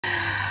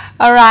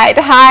All right,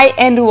 hi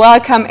and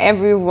welcome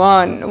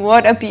everyone.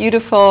 What a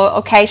beautiful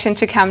occasion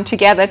to come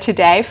together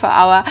today for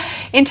our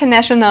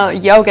International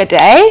Yoga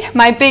Day,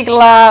 my big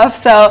love.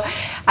 So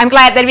I'm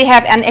glad that we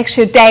have an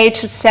extra day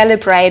to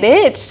celebrate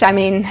it. I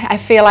mean, I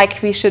feel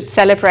like we should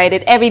celebrate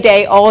it every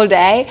day, all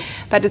day,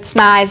 but it's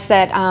nice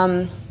that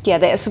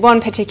there's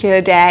one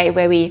particular day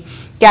where we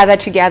gather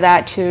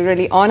together to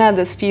really honor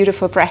this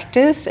beautiful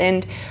practice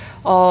and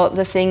all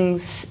the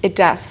things it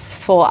does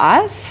for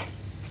us.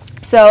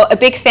 So a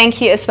big thank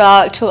you as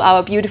well to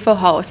our beautiful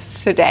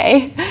hosts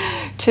today,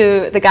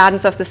 to the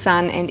Gardens of the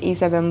Sun and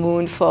Isabelle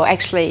Moon for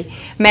actually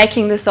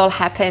making this all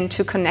happen,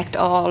 to connect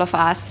all of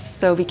us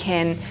so we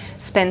can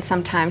spend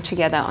some time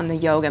together on the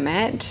yoga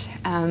mat.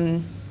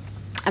 I'm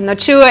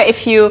not sure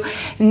if you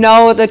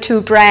know the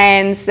two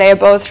brands. They are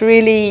both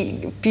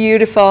really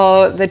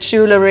beautiful. The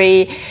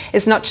jewelry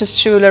is not just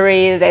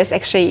jewelry. There's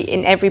actually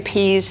in every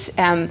piece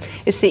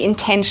is the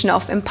intention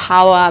of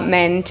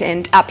empowerment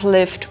and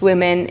uplift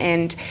women.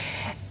 And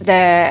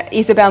the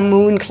Isabelle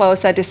Moon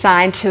clothes are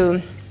designed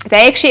to,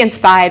 they're actually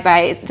inspired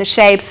by the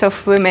shapes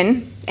of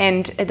women,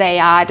 and they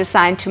are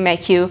designed to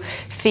make you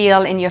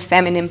feel in your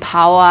feminine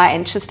power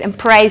and just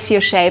embrace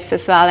your shapes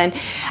as well. And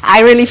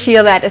I really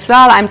feel that as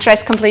well. I'm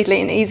dressed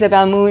completely in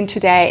Isabelle Moon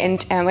today,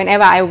 and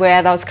whenever I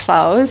wear those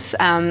clothes,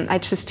 I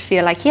just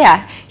feel like,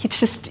 yeah, you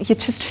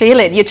just feel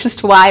it. You're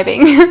just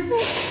vibing.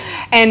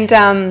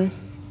 And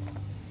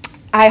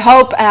I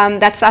hope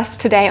that's us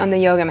today on the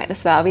yoga mat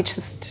as well.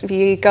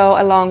 We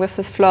go along with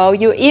the flow.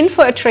 You're in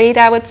for a treat,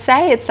 I would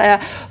say. It's a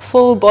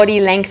full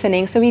body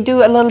lengthening. So we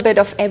do a little bit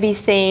of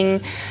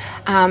everything.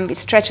 We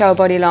stretch our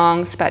body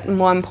longs, but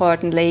more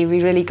importantly,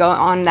 we really go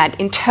on that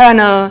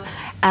internal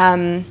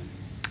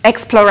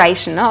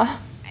exploration,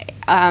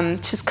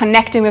 just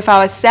connecting with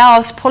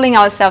ourselves, pulling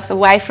ourselves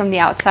away from the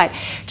outside,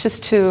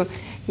 just to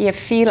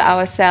feel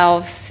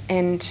ourselves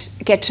and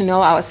get to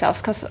know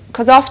ourselves.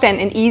 Because often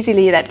and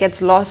easily that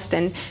gets lost,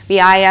 and we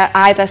are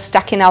either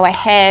stuck in our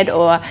head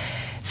or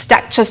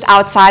stuck just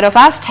outside of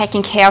us,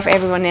 taking care of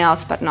everyone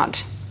else, but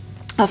not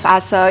of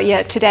us. So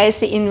yeah, today is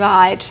the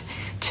invite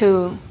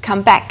to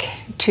come back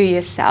to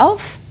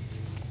yourself.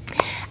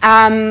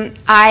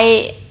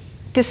 I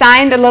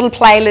designed a little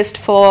playlist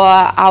for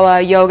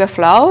our yoga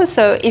flow,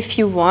 so if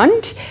you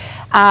want,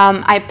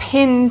 I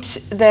pinned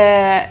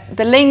the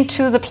link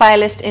to the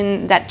playlist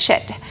in that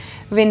chat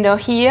window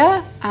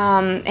here,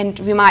 and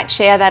we might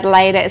share that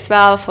later as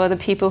well for the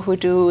people who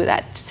do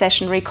that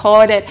session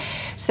recorded,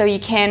 so you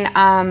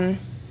can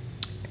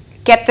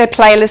get the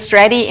playlist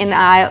ready, and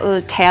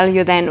I'll tell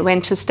you then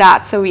when to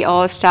start, so we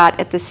all start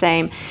at the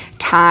same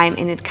time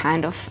and it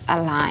kind of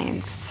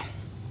aligns.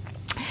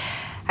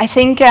 I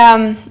think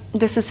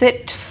this is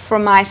it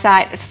from my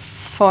side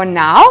for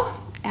now.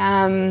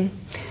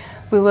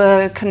 We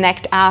will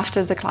connect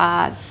after the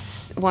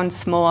class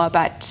once more,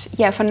 but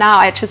yeah, for now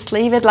I just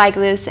leave it like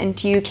this,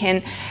 and you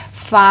can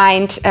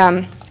find,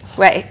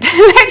 wait,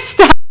 let's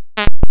start.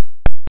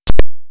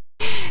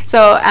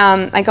 So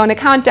I'm going to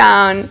count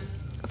down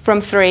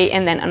from 3,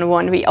 and then on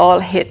 1 we all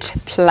hit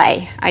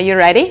play. Are you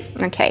ready?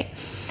 Okay.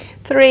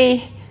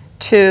 3,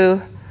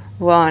 2,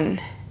 1,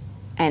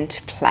 and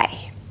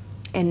play.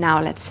 And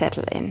now let's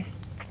settle in.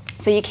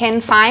 So you can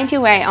find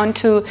your way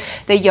onto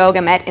the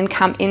yoga mat and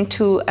come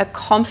into a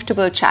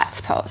comfortable child's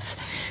pose.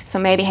 So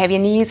maybe have your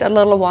knees a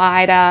little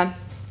wider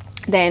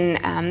than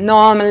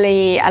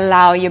normally.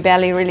 Allow your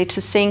belly really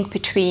to sink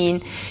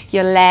between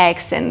your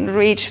legs and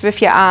reach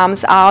with your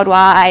arms out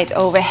wide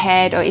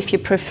overhead, or if you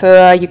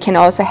prefer, you can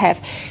also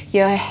have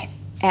your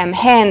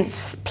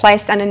hands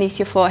placed underneath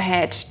your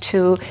forehead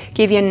to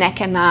give your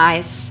neck a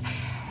nice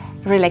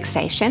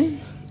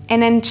relaxation.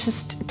 And then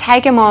just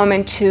take a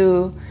moment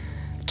to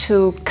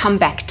come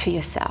back to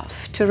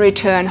yourself, to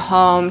return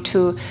home,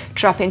 to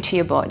drop into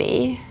your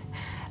body.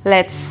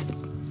 Let's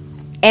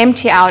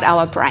empty out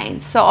our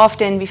brains. So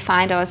often we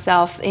find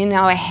ourselves in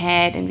our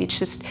head and we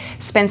just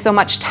spend so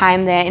much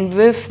time there, and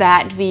with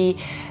that we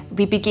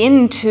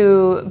begin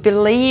to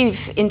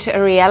believe into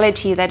a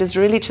reality that is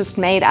really just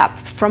made up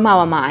from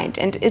our mind,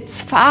 and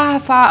it's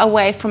far, far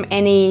away from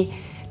any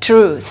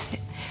truth.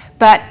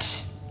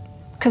 But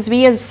because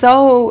we are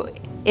so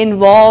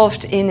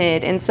involved in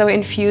it and so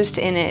infused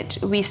in it,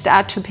 we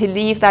start to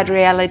believe that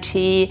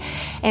reality,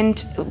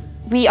 and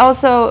we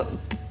also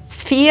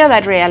feel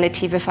that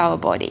reality with our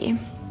body.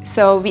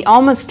 So we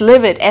almost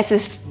live it as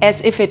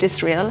if it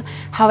is real.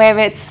 However,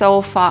 it's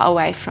so far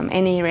away from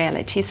any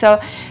reality.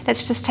 So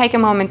let's just take a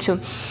moment to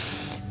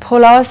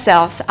pull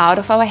ourselves out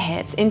of our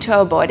heads into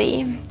our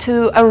body,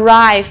 to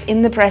arrive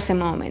in the present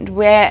moment,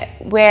 where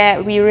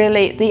we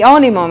really, the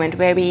only moment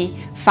where we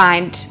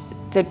find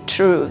the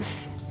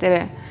truth,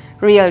 the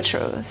real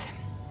truth.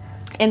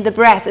 And the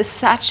breath is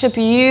such a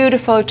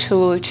beautiful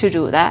tool to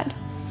do that.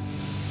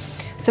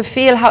 So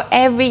feel how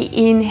every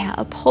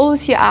inhale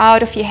pulls you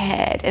out of your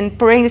head and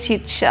brings you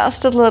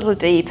just a little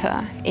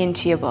deeper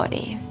into your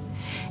body.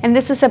 And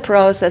this is a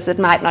process that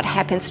might not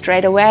happen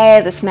straight away.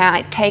 This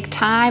might take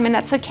time, and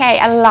that's okay.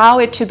 Allow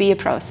it to be a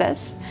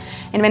process.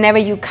 And whenever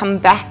you come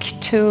back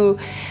to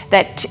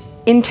that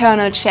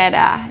internal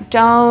chatter.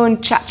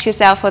 Don't judge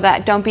yourself for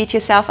that. Don't beat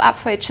yourself up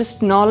for it.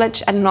 Just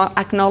acknowledge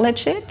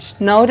it,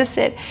 notice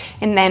it,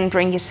 and then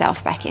bring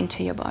yourself back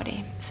into your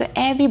body. So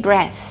every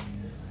breath,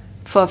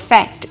 for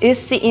effect,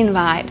 is the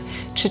invite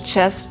to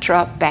just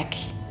drop back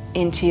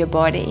into your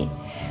body,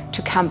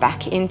 to come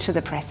back into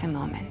the present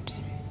moment.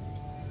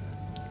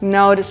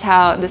 Notice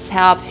how this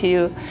helps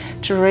you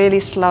to really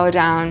slow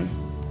down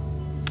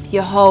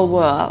your whole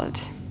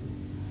world.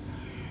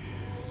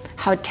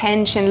 How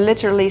tension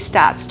literally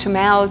starts to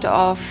melt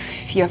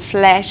off your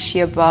flesh,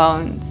 your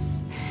bones,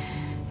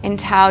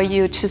 and how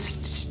you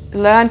just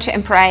learn to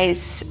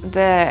embrace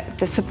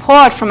the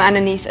support from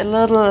underneath a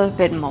little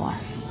bit more.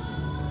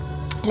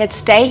 Let's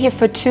stay here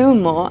for 2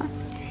 more.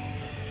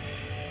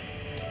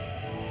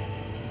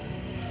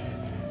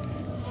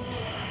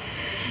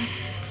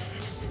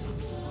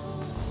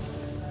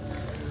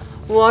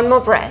 One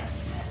more breath.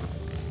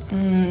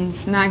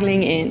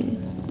 Snuggling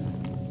in.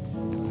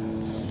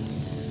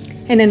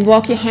 And then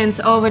walk your hands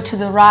over to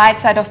the right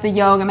side of the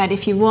yoga mat.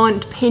 If you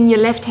want, pin your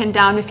left hand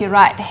down with your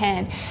right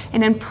hand.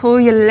 And then pull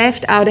your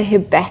left outer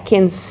hip back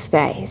in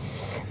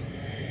space.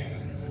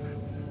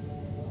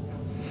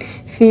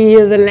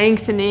 Feel the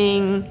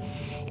lengthening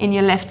in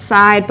your left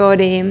side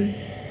body.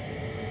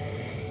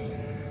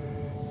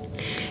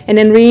 And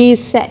then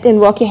reset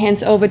and walk your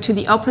hands over to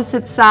the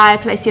opposite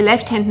side. Place your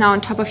left hand now on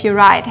top of your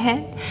right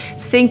hand.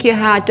 Sink your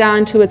heart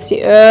down towards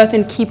the earth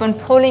and keep on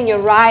pulling your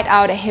right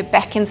outer hip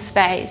back in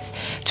space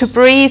to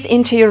breathe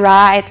into your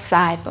right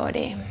side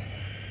body.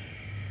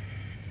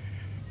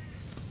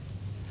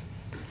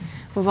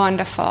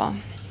 Wonderful.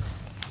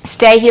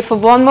 Stay here for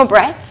 1 more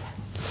breath.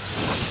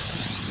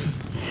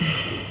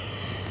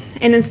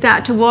 And then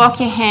start to walk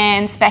your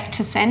hands back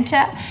to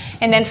center.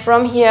 And then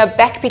from here,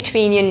 back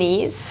between your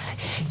knees.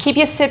 Keep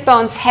your sit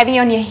bones heavy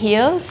on your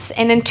heels,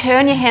 and then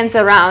turn your hands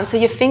around so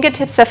your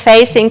fingertips are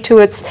facing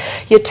towards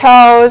your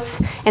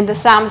toes and the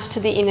thumbs to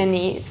the inner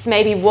knees.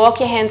 Maybe walk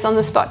your hands on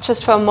the spot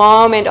just for a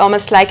moment,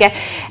 almost like a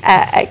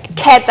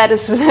cat that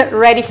is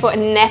ready for a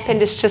nap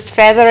and is just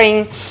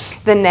feathering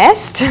the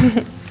nest.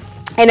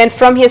 And then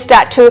from here,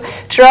 start to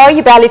draw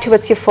your belly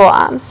towards your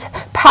forearms.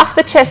 Puff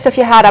the chest of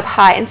your heart up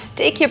high and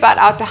stick your butt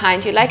out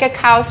behind you like a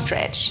cow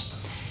stretch.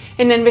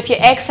 And then with your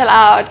exhale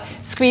out,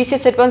 squeeze your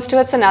sit bones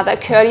towards another,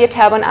 curl your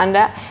tailbone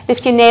under,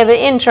 lift your navel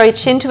in, draw your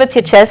chin towards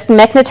your chest,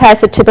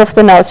 magnetize the tip of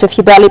the nose with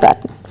your belly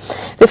button.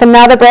 With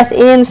another breath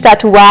in, start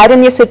to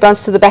widen your sit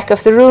bones to the back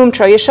of the room,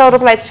 draw your shoulder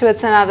blades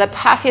towards another,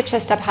 puff your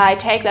chest up high,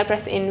 take that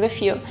breath in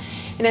with you.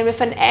 And then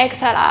with an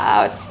exhale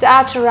out,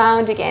 start to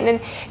round again,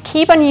 and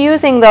keep on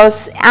using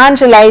those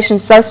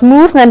undulations, those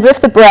movements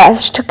with the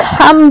breath to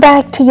come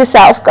back to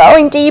yourself,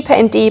 going deeper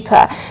and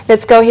deeper.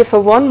 Let's go here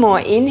for 1 more.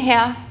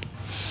 Inhale.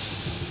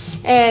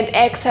 And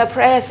exhale,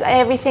 press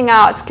everything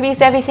out, squeeze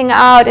everything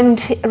out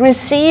and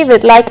receive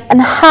it like a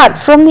hug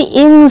from the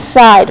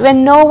inside where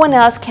no one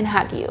else can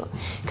hug you.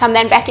 Come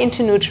then back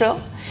into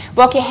neutral.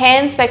 Walk your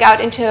hands back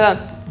out into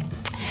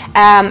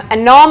a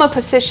normal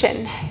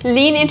position.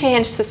 Lean into your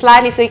hands just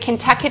slightly so you can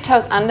tuck your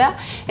toes under,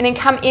 and then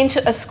come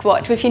into a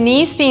squat with your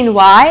knees being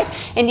wide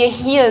and your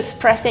heels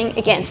pressing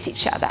against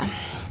each other.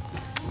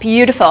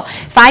 Beautiful.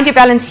 Find your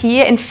balance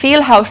here and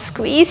feel how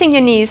squeezing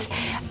your knees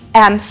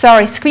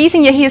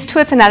squeezing your heels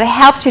towards another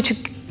helps you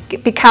to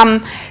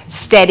become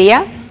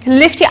steadier.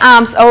 Lift your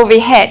arms over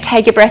your head,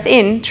 take a breath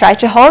in, try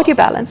to hold your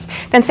balance.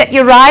 Then set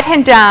your right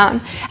hand down,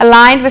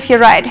 aligned with your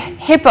right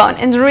hip bone,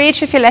 and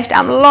reach with your left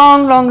arm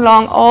long, long,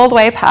 long, all the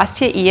way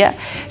past your ear.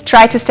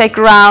 Try to stay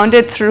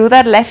grounded through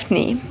that left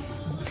knee.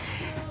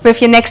 With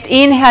your next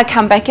inhale,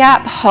 come back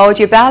up, hold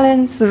your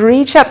balance,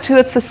 reach up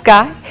towards the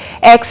sky.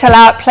 Exhale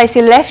out, place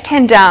your left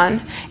hand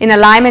down in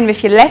alignment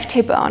with your left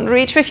hip bone.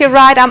 Reach with your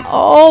right arm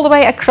all the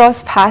way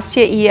across past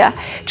your ear.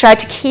 Try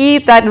to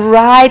keep that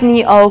right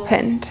knee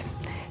opened.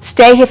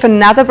 Stay here for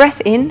another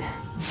breath in.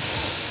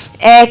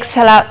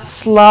 Exhale out,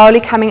 slowly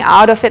coming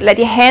out of it. Let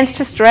your hands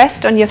just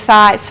rest on your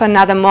thighs for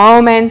another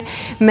moment.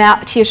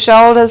 Melt your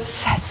shoulders,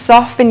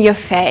 soften your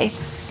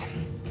face.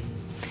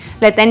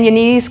 Let then your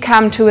knees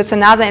come towards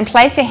another and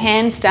place your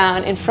hands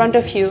down in front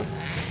of you,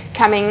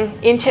 coming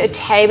into a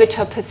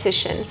tabletop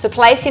position. So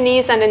place your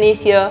knees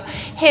underneath your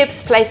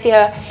hips, place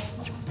your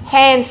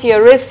hands,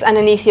 your wrists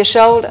underneath your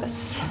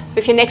shoulders.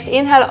 With your next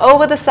inhale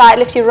over the side,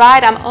 lift your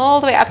right arm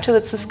all the way up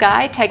towards the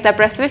sky. Take that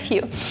breath with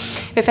you.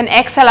 With an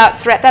exhale out,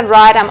 thread that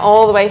right arm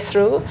all the way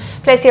through.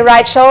 Place your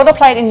right shoulder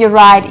blade and your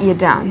right ear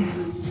down.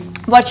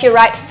 Watch your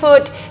right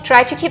foot.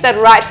 Try to keep that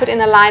right foot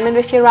in alignment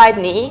with your right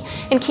knee,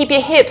 and keep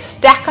your hips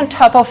stacked on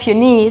top of your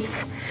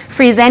knees.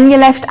 Free then your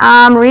left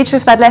arm, reach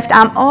with that left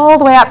arm all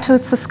the way up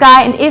towards the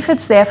sky, and if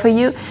it's there for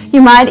you,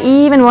 you might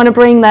even want to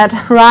bring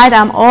that right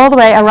arm all the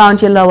way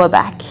around your lower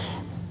back.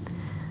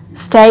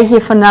 Stay here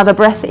for another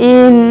breath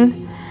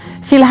in.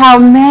 Feel how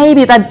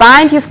maybe that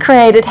bind you've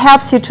created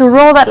helps you to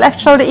roll that left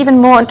shoulder even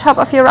more on top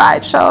of your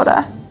right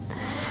shoulder.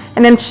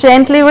 And then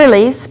gently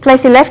release.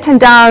 Place your left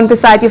hand down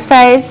beside your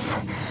face.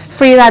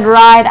 Free that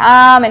right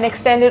arm and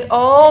extend it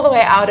all the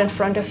way out in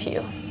front of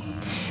you.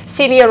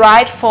 Seal your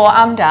right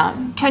forearm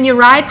down. Turn your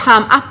right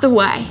palm up the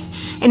way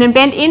And then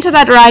bend into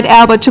that right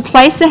elbow to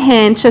place the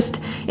hand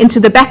just into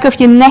the back of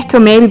your neck or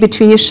maybe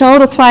between your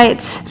shoulder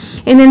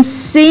plates. And then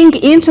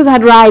sink into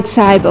that right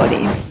side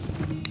body.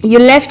 Your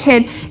left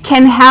hand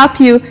can help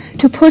you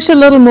to push a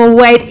little more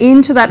weight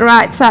into that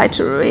right side,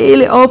 to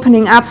really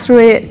opening up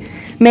through it.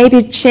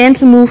 Maybe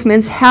gentle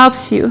movements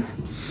helps you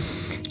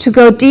to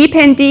go deeper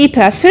and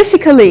deeper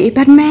physically,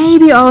 but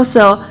maybe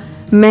also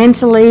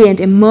mentally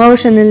and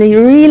emotionally,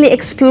 really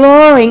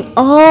exploring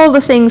all the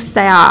things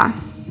they are.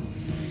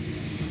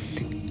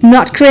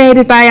 Not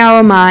created by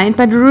our mind,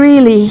 but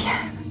really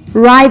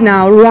right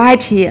now,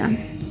 right here.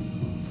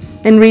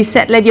 Then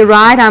reset, let your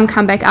right arm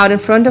come back out in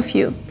front of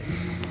you.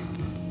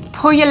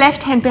 Pull your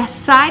left hand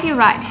beside your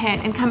right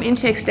hand and come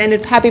into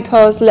extended puppy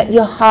pose. Let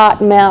your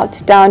heart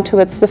melt down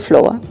towards the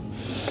floor.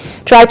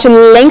 Try to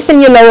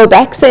lengthen your lower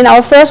back. So in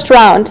our first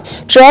round,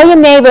 draw your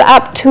navel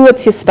up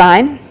towards your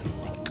spine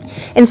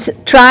and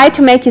try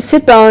to make your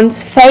sit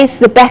bones face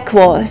the back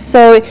wall.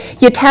 So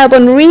your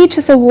tailbone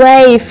reaches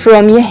away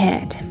from your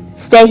head.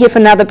 Stay here for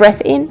another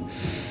breath in.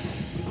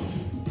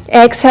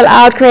 Exhale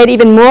out, create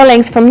even more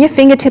length from your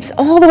fingertips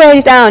all the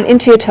way down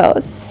into your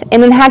toes.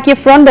 And then hug your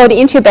front body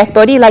into your back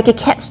body like a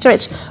cat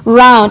stretch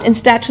round and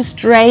start to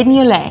straighten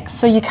your legs.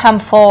 So you come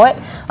forward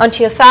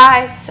onto your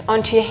thighs,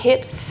 onto your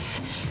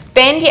hips.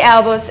 Bend your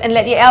elbows and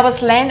let your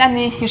elbows land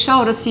underneath your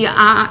shoulders so you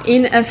are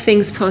in a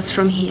Sphinx pose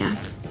from here.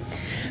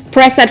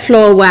 Press that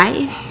floor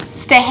away.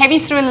 Stay heavy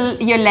through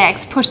your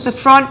legs. Push the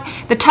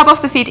top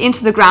of the feet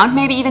into the ground,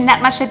 maybe even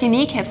that much that your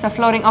kneecaps are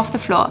floating off the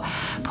floor.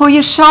 Pull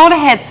your shoulder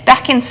heads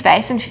back in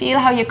space and feel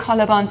how your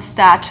collarbones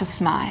start to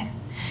smile.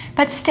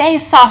 But stay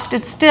soft.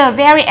 It's still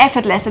very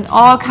effortless. It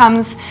all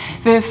comes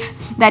with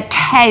that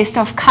taste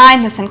of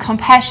kindness and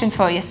compassion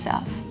for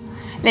yourself.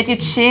 Let your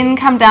chin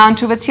come down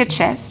towards your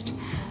chest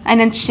and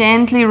then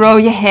gently roll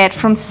your head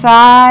from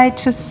side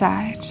to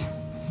side.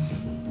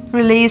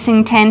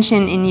 Releasing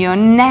tension in your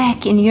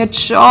neck, in your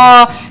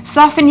jaw.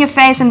 Soften your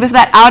face, and with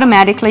that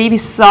automatically we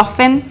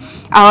soften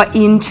our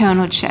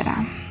internal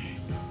chatter.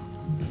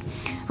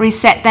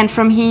 Reset then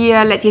from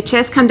here. Let your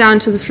chest come down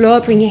to the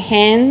floor. Bring your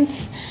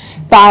hands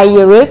by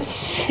your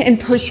ribs and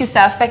push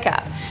yourself back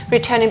up.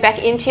 Returning back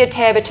into your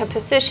tabletop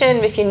position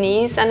with your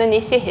knees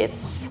underneath your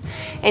hips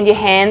and your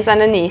hands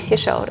underneath your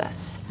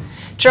shoulders.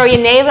 Draw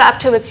your navel up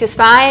towards your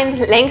spine,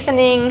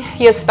 lengthening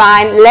your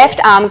spine. Left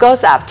arm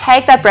goes up.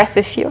 Take that breath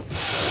with you.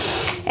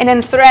 And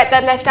then thread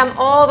that left arm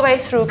all the way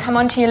through. Come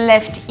onto your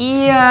left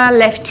ear,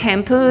 left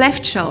temple,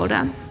 left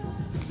shoulder.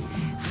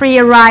 Free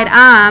your right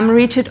arm.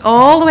 Reach it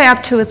all the way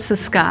up towards the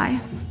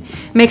sky.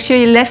 Make sure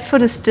your left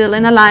foot is still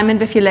in alignment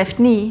with your left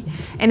knee.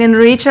 And then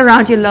reach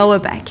around your lower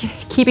back.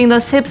 Keeping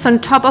those hips on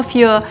top of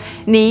your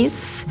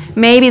knees.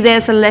 Maybe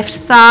there's a left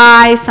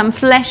thigh, some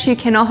flesh you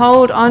can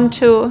hold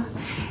onto.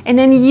 And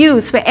then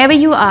use, wherever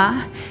you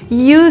are,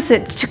 use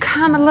it to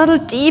come a little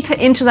deeper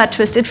into that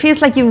twist. It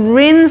feels like you're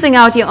rinsing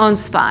out your own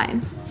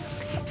spine.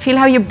 Feel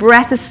how your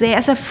breath is there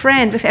as a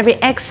friend with every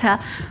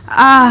exhale.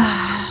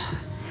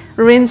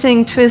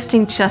 Rinsing,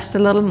 twisting just a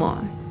little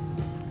more.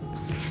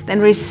 Then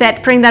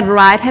reset, bring that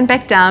right hand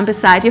back down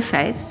beside your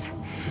face.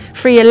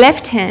 Free your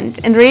left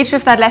hand and reach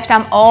with that left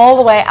arm all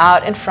the way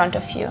out in front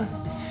of you.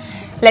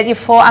 Let your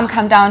forearm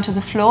come down to the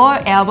floor,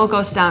 elbow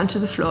goes down to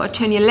the floor.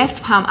 Turn your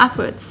left palm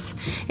upwards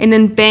and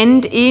then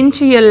bend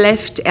into your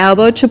left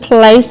elbow to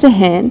place the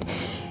hand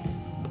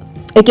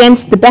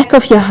against the back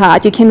of your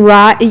heart. You can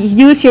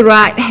use your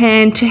right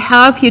hand to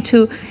help you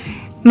to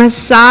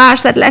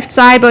massage that left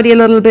side body a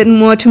little bit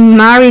more, to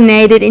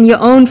marinate it in your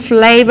own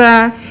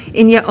flavor,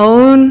 in your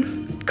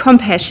own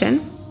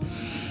compassion.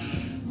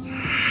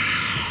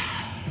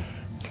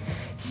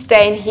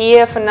 Stay in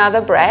here for another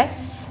breath.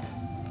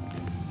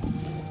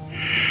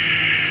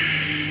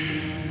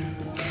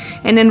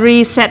 And then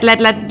reset, let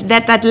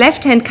that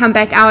left hand come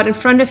back out in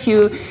front of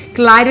you.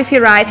 Glide with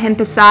your right hand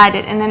beside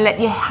it, and then let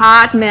your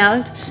heart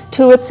melt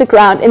towards the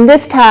ground. And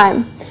this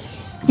time,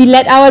 we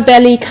let our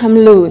belly come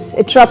loose.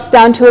 It drops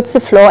down towards the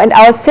floor, and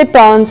our sit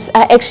bones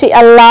are actually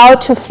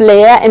allowed to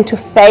flare and to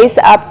face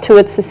up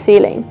towards the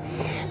ceiling.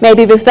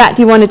 Maybe with that,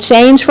 you want to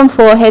change from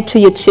forehead to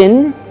your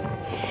chin.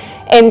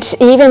 And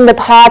even the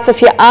parts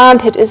of your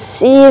armpit is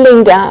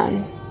sealing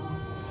down.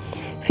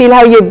 Feel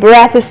how your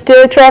breath is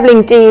still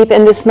traveling deep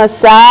in this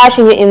massage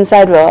in your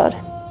inside world.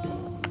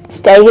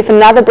 Stay here for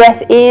another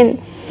breath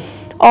in,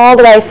 all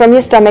the way from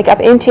your stomach up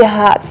into your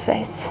heart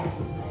space.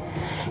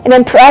 And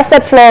then press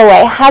that floor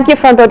away. Hug your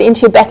front body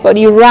into your back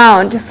body.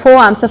 Round, your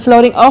forearms are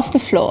floating off the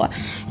floor.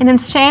 And then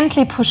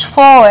gently push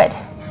forward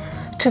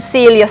to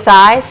seal your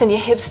thighs and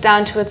your hips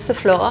down towards the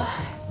floor.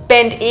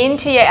 Bend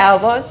into your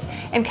elbows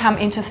and come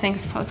into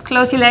Sphinx pose.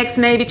 Close your legs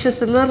maybe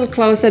just a little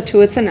closer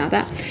towards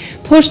another.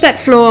 Push that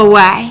floor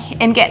away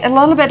and get a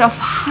little bit of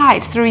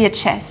height through your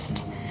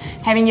chest.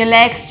 Having your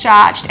legs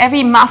charged,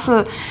 every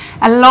muscle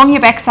along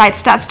your backside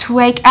starts to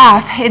wake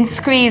up and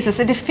squeezes.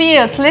 It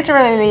feels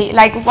literally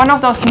like one of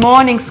those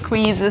morning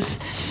squeezes.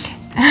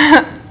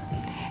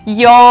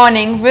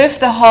 Yawning with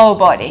the whole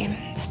body.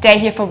 Stay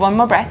here for one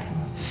more breath.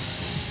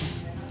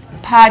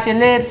 Part your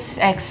lips,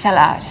 exhale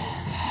out.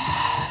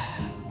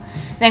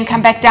 Then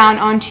come back down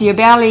onto your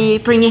belly.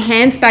 Bring your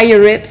hands by your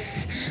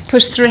ribs.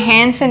 Push through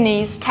hands and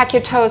knees. Tuck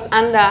your toes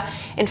under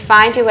and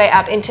find your way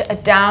up into a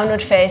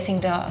downward facing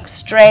dog.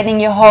 Straightening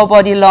your whole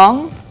body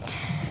long.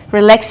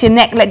 Relax your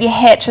neck. Let your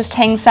head just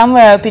hang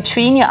somewhere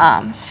between your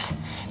arms.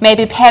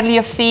 Maybe pedal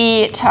your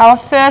feet. Our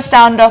first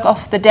down dog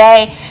of the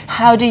day.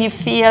 How do you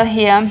feel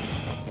here?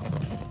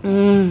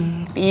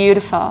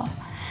 Beautiful.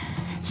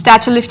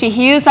 Start to lift your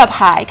heels up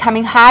high,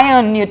 coming high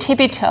on your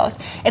tippy toes.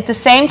 At the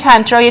same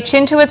time, draw your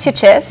chin towards your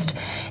chest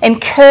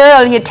and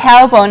curl your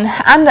tailbone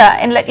under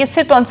and let your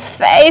sit bones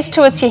face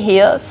towards your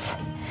heels.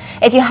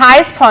 At your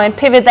highest point,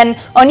 pivot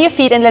then on your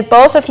feet and let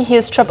both of your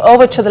heels drop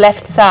over to the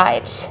left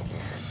side.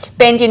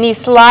 Bend your knees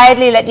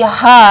slightly, let your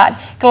heart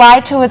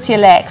glide towards your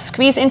legs.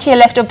 Squeeze into your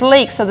left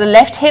oblique so the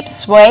left hip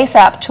sways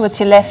up towards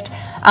your left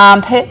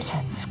armpit.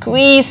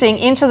 Squeezing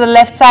into the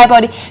left side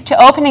body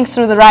to opening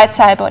through the right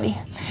side body.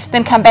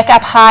 Then come back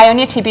up high on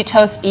your tippy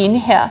toes,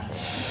 inhale.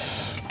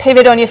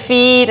 Pivot on your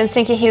feet and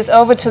sink your heels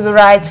over to the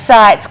right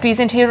side. Squeeze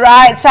into your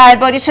right side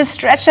body to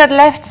stretch that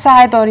left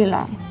side body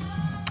long.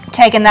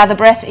 Take another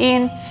breath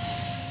in.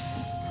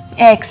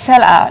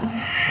 Exhale out.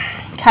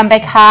 Come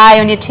back high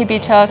on your tippy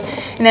toes.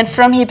 And then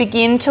from here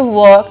begin to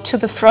walk to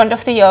the front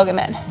of the yoga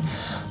mat.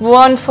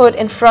 One foot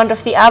in front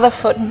of the other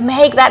foot.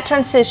 Make that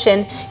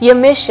transition your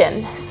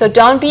mission. So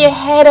don't be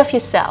ahead of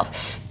yourself.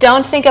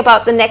 Don't think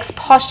about the next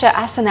posture,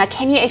 asana.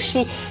 Can you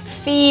actually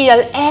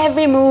feel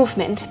every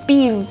movement?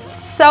 Be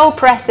so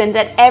present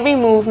that every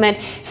movement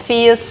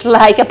feels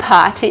like a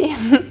party.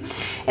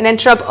 And then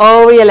drop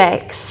over your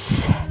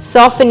legs.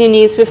 Soften your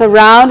knees with a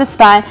rounded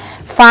spine.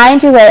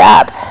 Find your way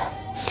up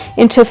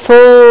into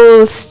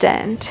full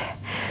stand.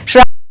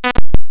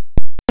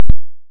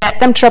 Let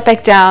them drop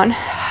back down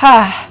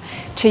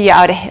to your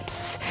outer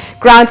hips.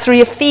 Ground through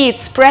your feet.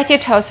 Spread your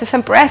toes with a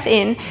breath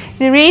in.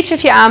 Reach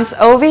with your arms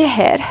over your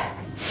head.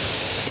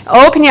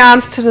 Open your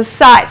arms to the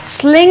side,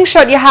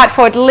 slingshot your heart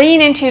forward,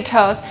 lean into your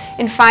toes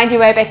and find your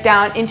way back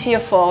down into your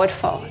forward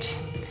fold.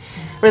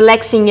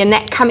 Relaxing your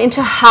neck, come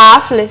into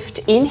half lift,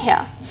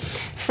 inhale.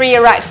 Free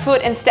your right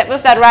foot and step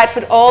with that right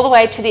foot all the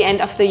way to the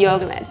end of the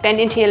yoga mat. Bend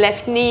into your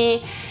left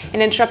knee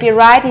and then drop your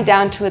right knee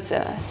down towards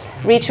earth.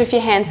 Reach with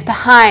your hands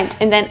behind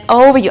and then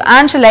over you,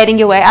 undulating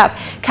your way up,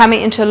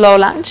 coming into a low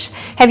lunge.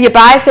 Have your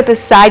bicep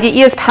beside your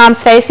ears,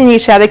 palms facing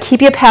each other.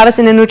 Keep your pelvis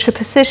in a neutral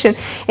position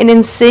and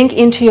then sink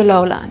into your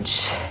low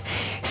lunge.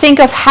 Think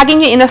of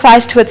hugging your inner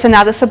thighs towards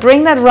another. So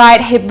bring that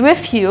right hip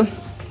with you.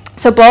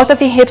 So both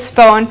of your hip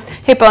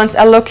bones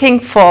are looking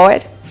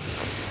forward.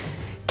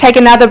 Take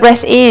another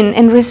breath in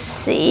and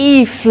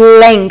receive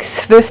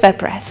length with that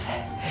breath.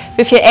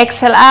 With your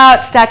exhale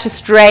out, start to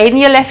straighten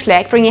your left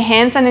leg. Bring your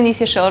hands underneath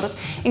your shoulders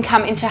and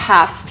come into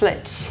half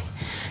split.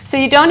 So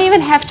you don't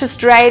even have to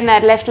straighten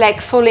that left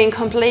leg fully and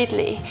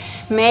completely.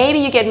 Maybe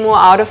you get more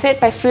out of it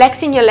by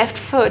flexing your left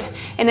foot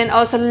and then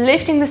also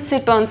lifting the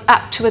sit bones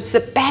up towards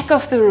the back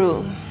of the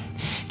room.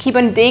 Keep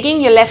on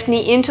digging your left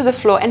knee into the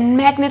floor and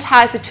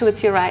magnetize it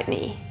towards your right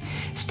knee.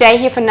 Stay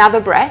here for another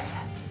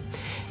breath.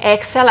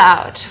 Exhale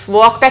out.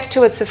 Walk back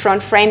towards the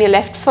front. Frame your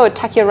left foot.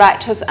 Tuck your right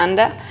toes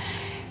under.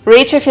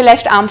 Reach with your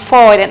left arm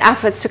forward and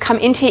upwards to come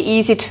into your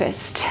easy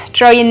twist.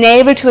 Draw your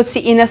navel towards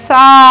the inner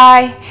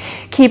thigh.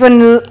 Keep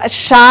on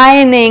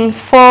shining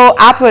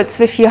upwards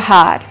with your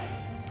heart.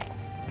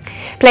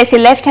 Place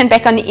your left hand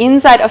back on the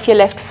inside of your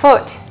left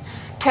foot.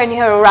 Turn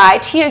your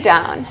right heel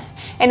down.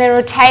 And then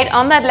rotate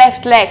on that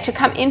left leg to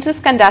come into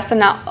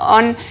Skandasana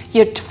on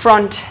your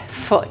front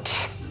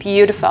foot.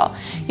 Beautiful.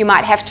 You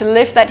might have to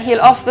lift that heel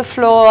off the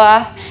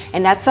floor,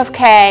 and that's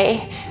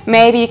okay.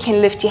 Maybe you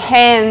can lift your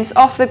hands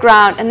off the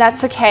ground, and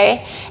that's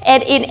okay.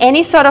 Add in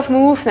any sort of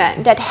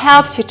movement that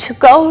helps you to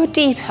go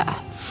deeper.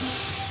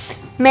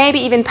 Maybe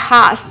even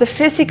past the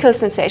physical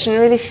sensation.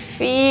 Really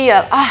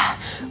feel,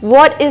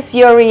 what is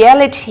your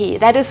reality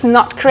that is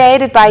not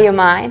created by your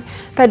mind,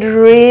 but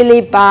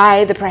really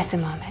by the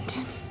present moment.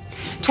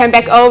 Turn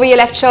back over your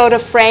left shoulder,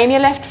 frame your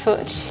left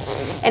foot,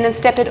 and then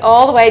step it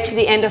all the way to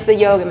the end of the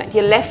yoga mat.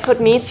 Your left foot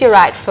meets your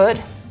right foot.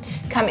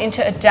 Come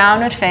into a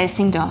downward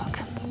facing dog.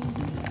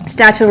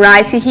 Start to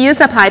rise your heels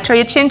up high, draw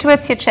your chin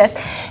towards your chest,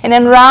 and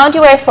then round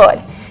your way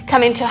forward.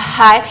 Come into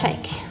high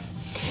plank.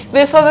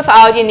 With or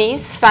without your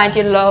knees, find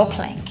your low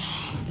plank.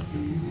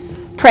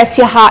 Press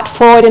your heart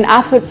forward and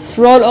upwards,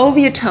 roll over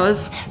your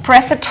toes,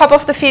 press the top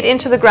of the feet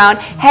into the ground,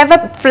 have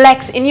a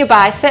flex in your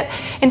bicep,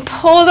 and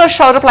pull those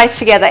shoulder blades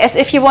together as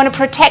if you want to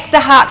protect the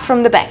heart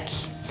from the back.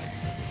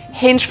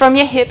 Hinge from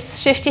your hips,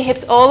 shift your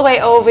hips all the way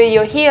over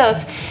your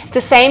heels. At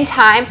the same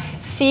time,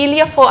 seal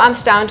your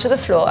forearms down to the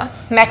floor,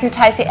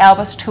 magnetize your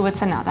elbows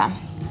towards another.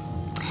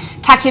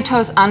 Tuck your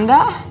toes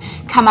under,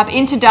 come up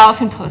into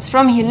dolphin pose.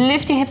 From here,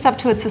 lift your hips up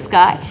towards the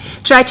sky.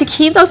 Try to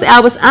keep those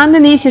elbows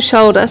underneath your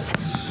shoulders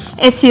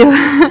as you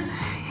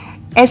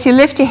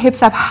lift your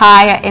hips up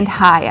higher and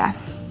higher.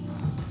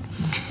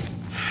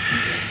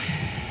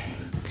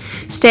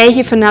 Stay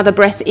here for another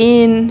breath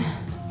in.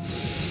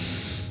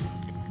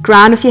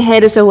 Ground of your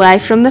head is away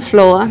from the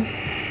floor.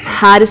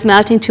 Heart is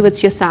melting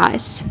towards your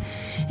thighs.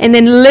 And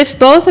then lift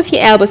both of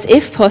your elbows,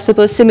 if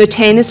possible,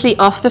 simultaneously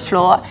off the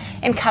floor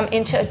and come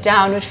into a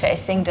downward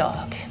facing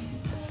dog.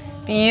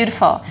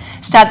 Beautiful.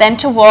 Start then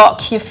to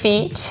walk your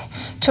feet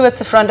towards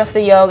the front of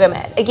the yoga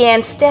mat.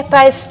 Again, step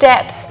by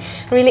step,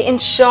 really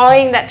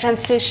enjoying that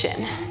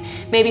transition.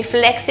 Maybe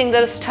flexing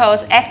those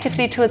toes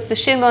actively towards the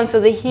shin bone so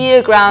the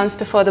heel grounds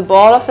before the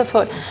ball of the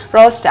foot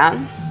rolls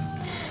down.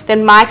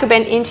 Then micro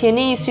bend into your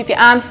knees, sweep your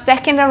arms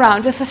back and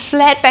around with a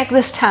flat back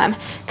this time.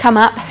 Come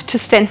up to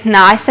stand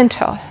nice and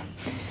tall.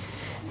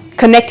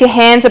 Connect your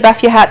hands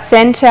above your heart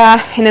center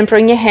and then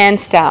bring your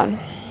hands down.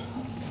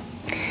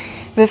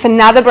 With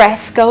another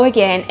breath, go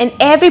again. And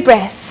every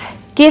breath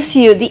gives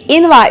you the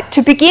invite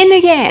to begin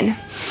again,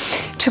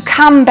 to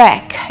come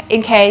back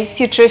in case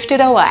you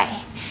drifted away.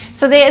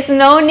 So there is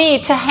no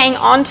need to hang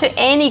on to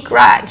any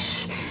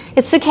grudge.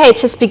 It's okay,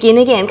 just begin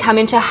again. Come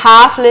into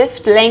half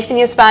lift, lengthen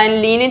your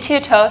spine, lean into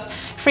your toes,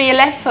 free your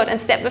left foot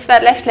and step with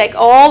that left leg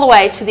all the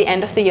way to the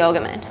end of the yoga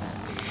mat.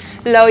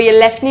 Lower your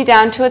left knee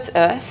down towards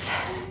earth.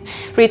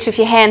 Reach with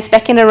your hands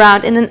back and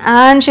around in an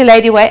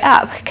undulating way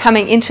up,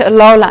 coming into a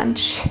low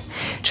lunge.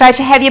 Try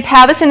to have your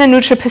pelvis in a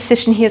neutral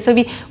position here. So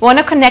we want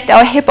to connect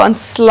our hip bones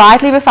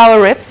slightly with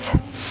our ribs.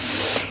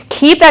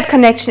 Keep that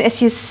connection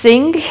as you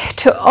sink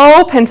to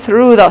open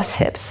through those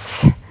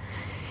hips.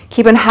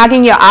 Keep on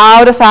hugging your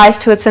outer thighs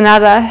towards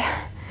another.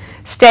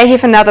 Stay here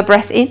for another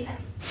breath in.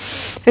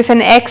 With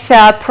an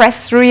exhale,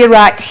 press through your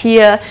right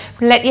heel.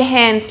 Let your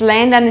hands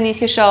land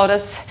underneath your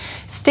shoulders.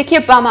 Stick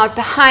your bum out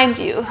behind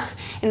you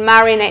and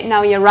marinate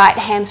now your right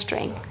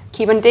hamstring.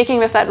 Keep on digging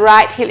with that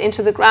right heel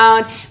into the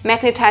ground.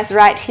 Magnetize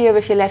right heel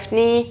with your left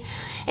knee.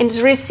 And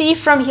receive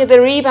from here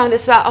the rebound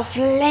as well of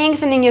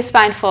lengthening your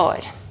spine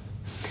forward.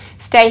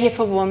 Stay here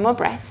for one more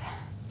breath.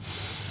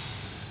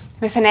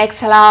 With an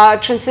exhale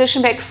out,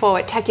 transition back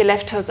forward. Tuck your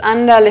left toes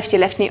under, lift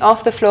your left knee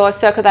off the floor,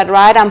 circle that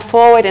right arm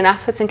forward and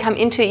upwards and come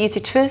into an easy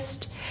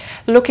twist.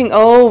 Looking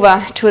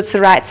over towards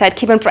the right side.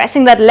 Keep on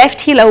pressing that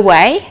left heel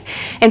away.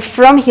 And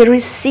from here,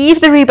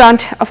 receive the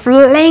rebound of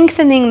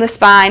lengthening the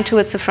spine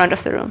towards the front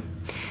of the room.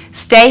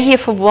 Stay here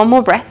for one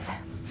more breath.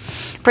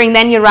 Bring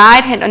then your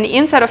right hand on the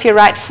inside of your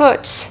right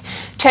foot.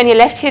 Turn your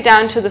left heel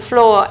down to the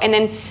floor and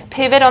then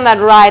pivot on that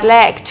right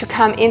leg to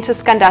come into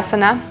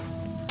Skandasana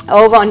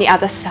over on the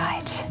other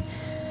side.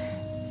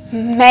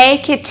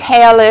 Make it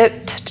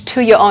tailored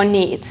to your own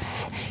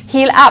needs.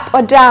 Heel up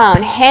or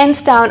down,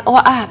 hands down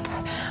or up.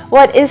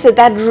 What is it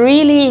that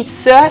really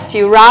serves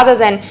you rather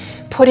than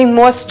putting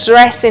more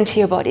stress into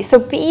your body? So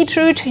be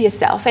true to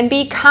yourself and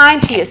be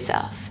kind to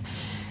yourself.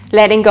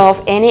 Letting go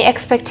of any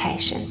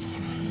expectations.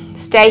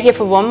 Stay here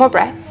for one more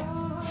breath.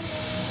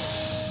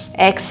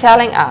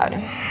 Exhaling out.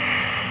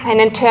 And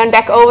then turn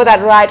back over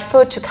that right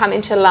foot to come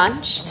into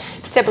lunge.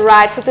 Step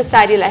right foot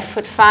beside your left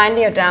foot. Find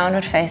your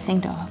downward facing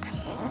dog.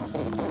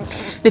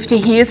 Lift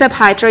your heels up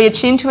high, draw your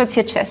chin towards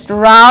your chest,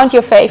 round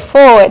your face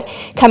forward,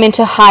 come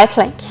into high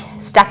plank.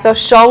 Stack those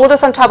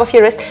shoulders on top of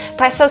your wrist,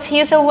 press those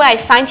heels away,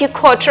 find your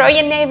core, draw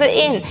your navel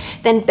in,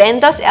 then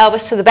bend those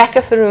elbows to the back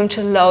of the room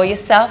to lower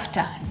yourself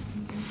down.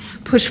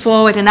 Push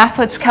forward and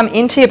upwards, come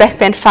into your back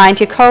bend, find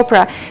your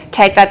cobra,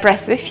 take that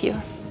breath with you.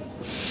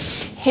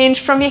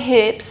 Hinge from your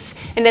hips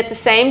and at the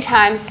same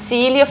time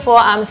seal your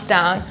forearms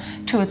down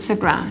towards the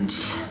ground.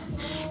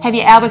 Have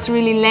your elbows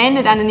really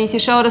landed underneath your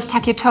shoulders,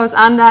 tuck your toes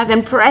under,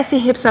 then press your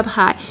hips up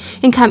high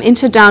and come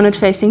into downward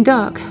facing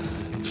dog.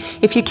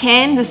 If you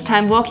can, this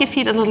time walk your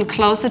feet a little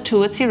closer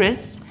towards your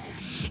wrists.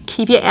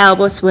 Keep your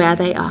elbows where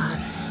they are.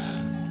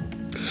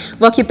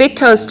 Walk your big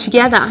toes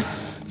together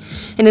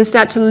and then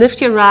start to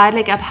lift your right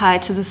leg up high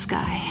to the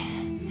sky.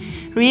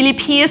 Really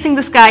piercing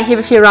the sky here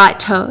with your right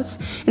toes.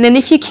 And then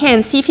if you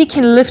can, see if you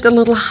can lift a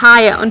little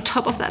higher on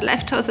top of that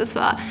left toes as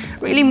well.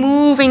 Really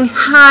moving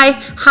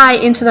high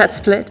into that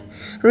split.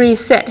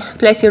 Reset.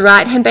 Place your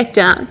right hand back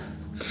down.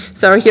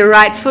 Sorry, your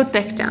right foot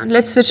back down.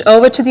 Let's switch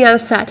over to the other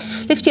side.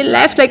 Lift your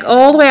left leg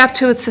all the way up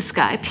towards the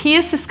sky.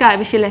 Pierce the sky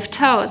with your left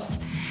toes.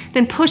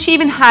 Then push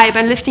even higher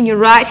by lifting your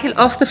right heel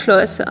off the floor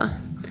as well.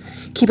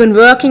 Keep on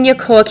working your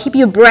core. Keep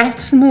your breath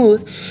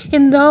smooth.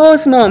 In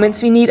those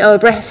moments, we need our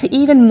breath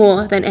even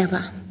more than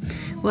ever.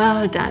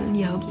 Well done,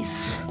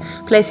 yogis.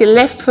 Place your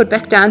left foot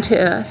back down to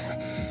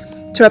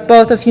earth. Drop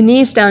both of your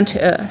knees down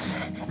to earth.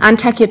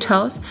 Untuck your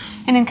toes.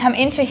 And then come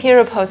into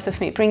hero pose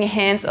with me. Bring your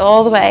hands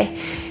all the way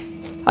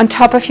on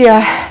top of your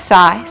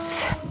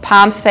thighs.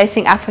 Palms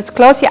facing upwards.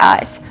 Close your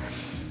eyes.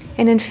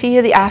 And then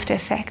feel the after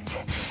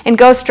effect. And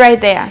go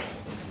straight there.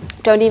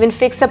 Don't even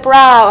fix a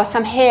brow or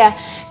some hair.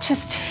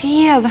 Just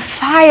feel the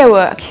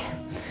firework.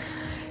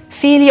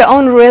 Feel your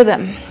own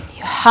rhythm.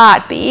 Your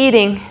heart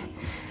beating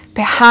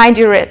behind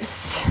your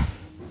ribs.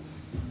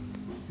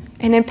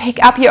 And then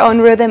pick up your own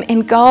rhythm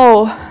and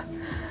go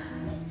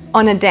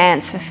on a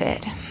dance with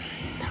it.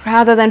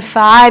 Rather than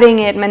fighting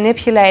it,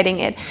 manipulating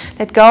it,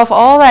 let go of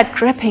all that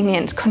gripping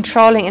and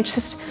controlling and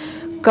just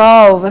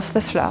go with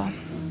the flow.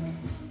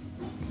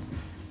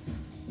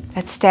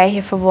 Let's stay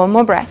here for one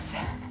more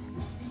breath.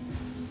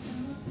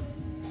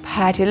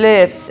 Part your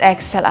lips,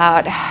 exhale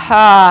out.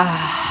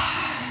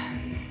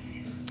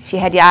 If you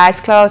had your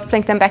eyes closed,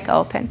 blink them back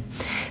open.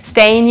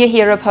 Stay in your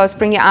hero pose,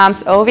 bring your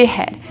arms over your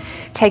head.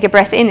 Take a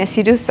breath in as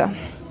you do so.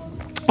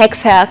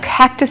 Exhale,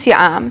 cactus your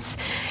arms.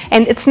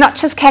 And it's not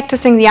just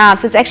cactusing the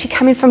arms, it's actually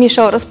coming from your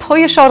shoulders. Pull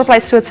your shoulder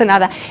blades towards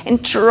another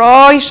and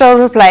draw your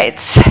shoulder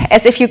blades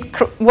as if you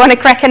want to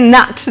crack a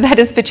nut that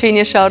is between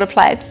your shoulder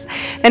blades.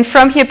 Then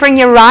from here, bring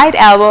your right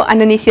elbow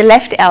underneath your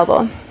left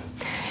elbow.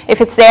 If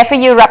it's there for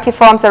you, wrap your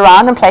forearms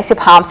around and place your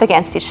palms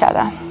against each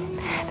other.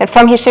 Then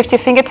from here, shift your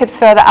fingertips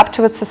further up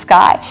towards the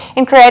sky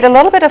and create a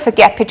little bit of a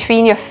gap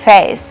between your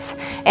face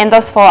and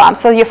those forearms.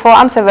 So your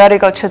forearms are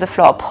vertical to the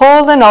floor.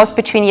 Pull the nose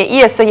between your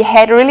ears so your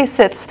head really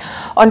sits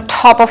on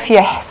top of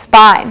your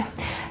spine.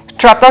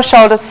 Drop those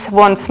shoulders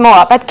once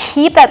more, but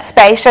keep that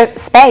space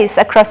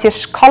across your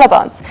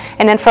collarbones.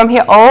 And then from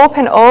here,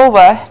 open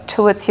over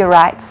towards your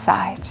right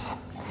side.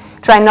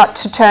 Try not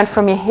to turn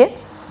from your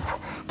hips.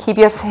 Keep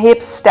your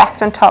hips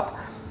stacked on top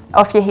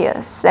of your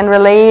heels. And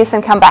release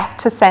and come back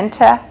to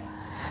center.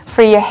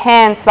 Free your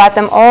hands, swipe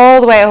them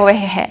all the way over your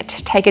head.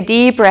 Take a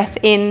deep breath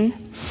in.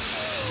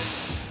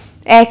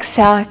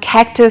 Exhale,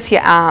 cactus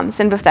your arms,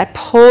 and with that,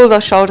 pull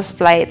those shoulder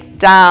blades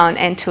down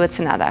and towards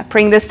another.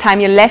 Bring this time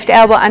your left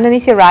elbow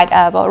underneath your right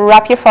elbow.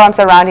 Wrap your forearms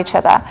around each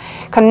other.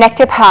 Connect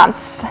your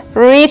palms.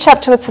 Reach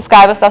up towards the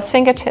sky with those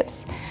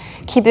fingertips.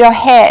 Keep your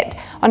head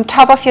on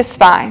top of your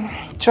spine.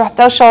 Drop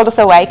those shoulders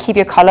away. Keep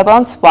your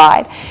collarbones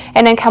wide.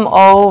 And then come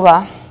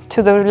over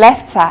to the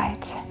left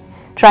side.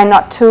 Try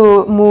not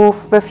to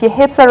move with your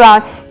hips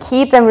around.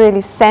 Keep them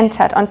really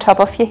centered on top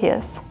of your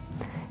heels.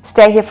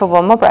 Stay here for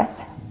one more breath.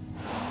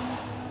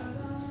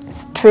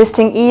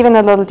 Twisting even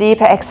a little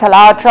deeper. Exhale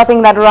out,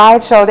 dropping that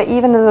right shoulder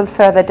even a little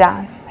further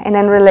down. And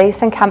then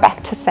release and come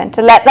back to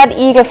center. Let that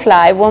eagle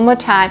fly one more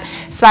time.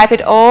 Swipe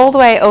it all the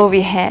way over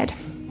your head.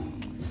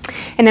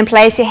 And then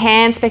place your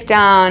hands back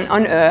down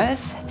on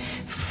earth.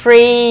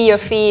 Free your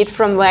feet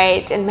from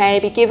weight and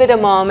maybe give it a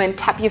moment.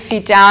 Tap your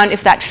feet down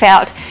if that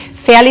felt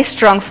fairly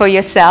strong for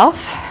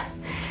yourself.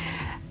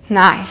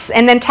 Nice.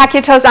 And then tuck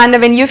your toes under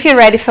when you feel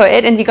ready for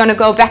it. And we're going to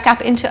go back up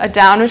into a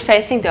downward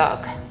facing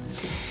dog.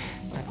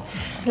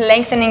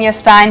 Lengthening your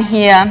spine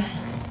here.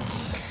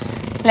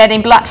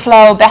 Letting blood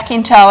flow back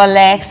into our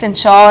legs,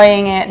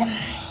 enjoying it.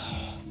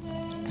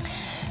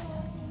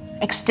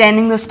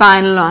 Extending the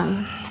spine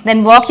along.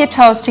 Then walk your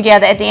toes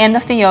together at the end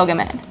of the yoga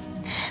mat.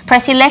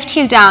 Press your left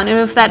heel down and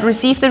with that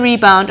receive the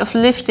rebound of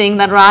lifting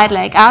that right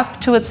leg up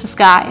towards the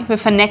sky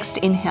with a next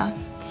inhale.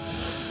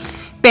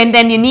 Bend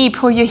then your knee,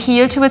 pull your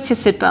heel towards your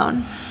sit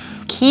bone.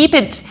 Keep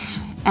it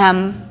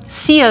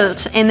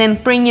sealed and then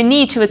bring your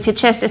knee towards your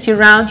chest as you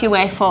round your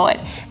way forward.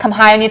 Come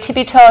high on your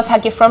tippy toes,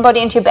 hug your front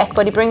body into your back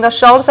body. Bring those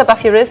shoulders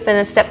above your wrists and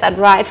then step that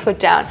right foot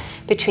down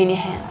between your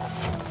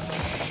hands.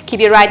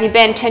 Keep your right knee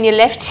bent, turn your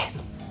left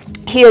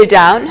heel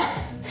down.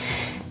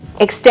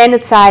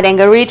 Extended side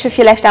angle, reach with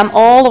your left arm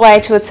all the way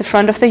towards the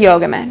front of the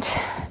yoga mat.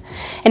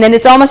 And then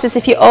it's almost as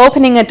if you're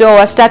opening a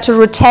door. Start to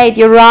rotate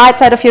your right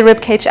side of your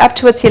ribcage up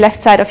towards your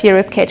left side of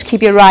your ribcage.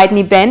 Keep your right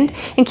knee bent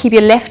and keep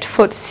your left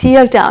foot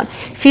sealed down.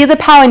 Feel the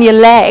power in your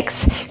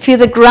legs. Feel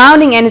the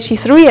grounding energy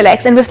through your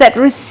legs. And with that,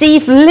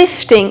 receive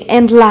lifting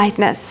and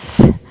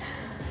lightness.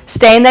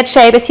 Stay in that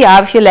shape as you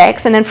are with your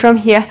legs. And then from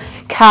here,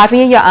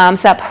 cartwheel your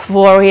arms up,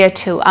 warrior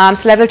two.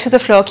 Arms level to the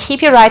floor.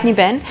 Keep your right knee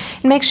bent.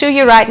 And make sure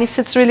your right knee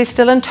sits really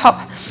still on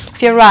top of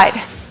your right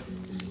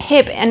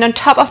hip and on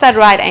top of that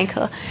right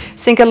ankle.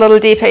 Sink a little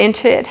deeper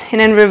into it and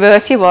then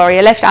reverse your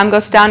warrior. Left arm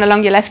goes down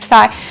along your left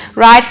thigh.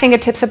 Right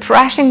fingertips are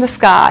brushing the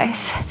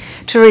skies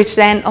to reach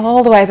then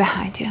all the way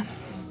behind you.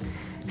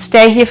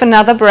 Stay here for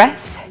another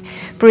breath.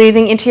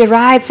 Breathing into your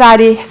right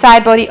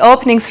side body,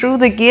 opening through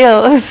the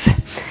gills.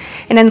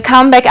 And then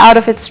come back out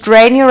of it,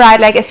 straighten your right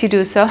leg as you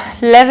do so.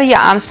 Level your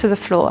arms to the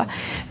floor.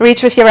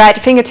 Reach with your right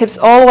fingertips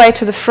all the way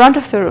to the front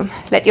of the room.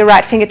 Let your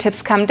right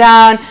fingertips come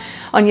down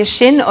on your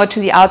shin or to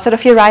the outside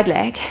of your right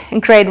leg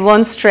and create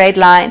one straight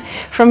line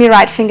from your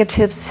right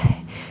fingertips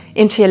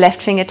into your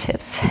left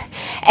fingertips.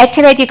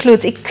 Activate your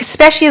glutes,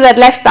 especially that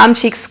left bum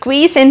cheek.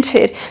 Squeeze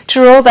into it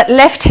to roll that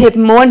left hip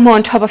more and more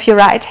on top of your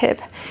right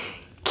hip.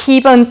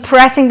 Keep on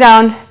pressing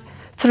down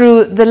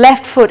through the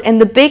left foot and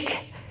the big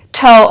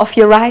toe of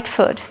your right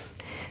foot.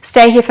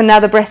 Stay here for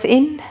another breath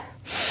in.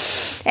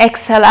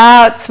 Exhale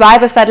out,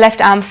 swipe with that left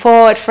arm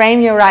forward,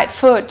 frame your right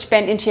foot,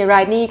 bend into your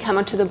right knee, come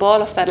onto the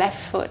ball of that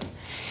left foot.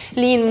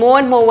 Lean more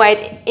and more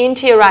weight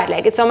into your right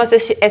leg. It's almost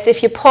as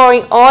if you're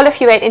pouring all of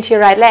your weight into your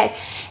right leg.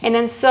 And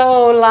then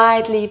so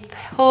lightly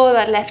pull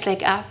that left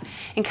leg up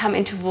and come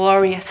into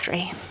warrior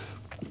three.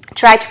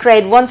 Try to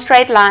create one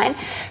straight line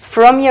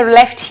from your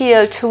left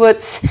heel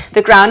towards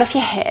the ground of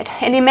your head.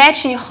 And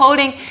imagine you're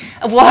holding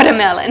a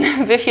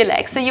watermelon with your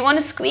legs. So you want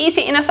to squeeze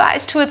your inner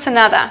thighs towards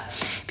another.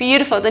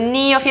 Beautiful. The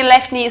knee of your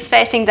left knee is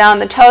facing down.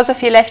 The toes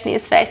of your left knee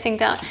is facing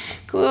down.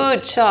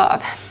 Good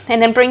job.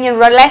 And then bring your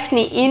left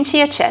knee into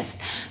your chest.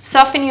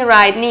 Soften your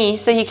right knee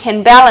so you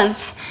can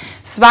balance.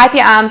 Swipe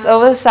your arms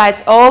over the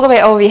sides all the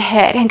way over your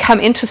head and come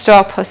into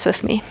stork pose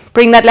with me.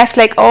 Bring that left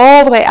leg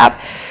all the way up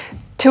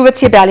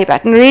towards your belly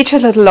button. Reach a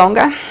little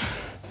longer.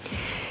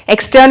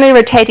 Externally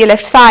rotate your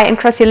left thigh and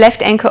cross your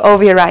left ankle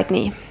over your right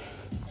knee.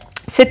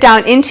 Sit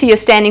down into your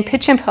standing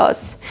pigeon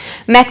pose.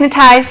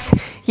 Magnetize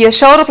your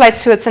shoulder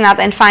blades towards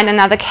another and find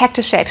another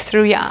cactus shape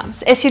through your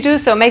arms. As you do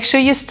so, make sure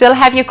you still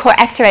have your core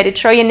activated.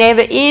 Draw your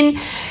navel in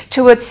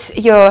towards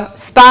your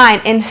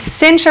spine and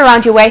cinch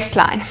around your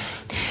waistline.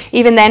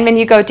 Even then, when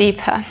you go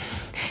deeper.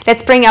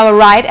 Let's bring our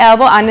right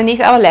elbow underneath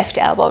our left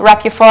elbow.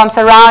 Wrap your forearms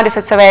around if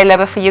it's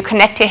available for you.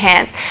 Connect your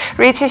hands.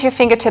 Reach with your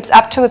fingertips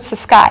up towards the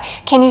sky.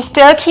 Can you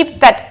still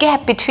keep that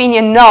gap between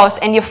your nose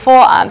and your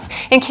forearms?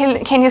 And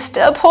can you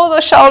still pull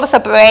those shoulders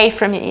up away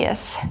from your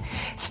ears?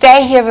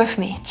 Stay here with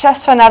me,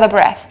 just for another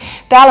breath.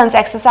 Balance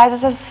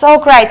exercises are so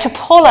great to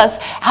pull us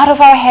out of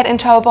our head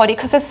into our body,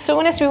 because as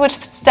soon as we would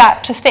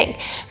start to think,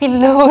 we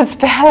lose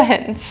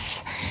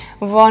balance.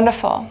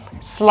 Wonderful.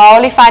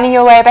 Slowly finding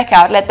your way back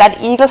out. Let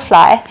that eagle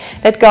fly.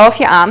 Let go of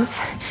your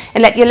arms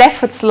and let your left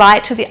foot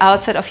slide to the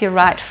outside of your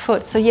right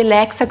foot so your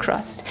legs are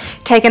crossed.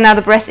 Take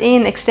another breath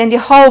in. Extend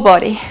your whole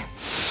body.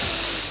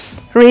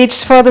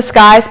 Reach for the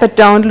skies, but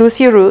don't lose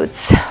your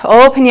roots.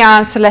 Open your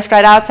arms to left,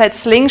 right, outside.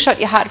 Slingshot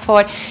your heart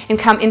forward and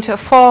come into a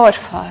forward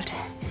fold.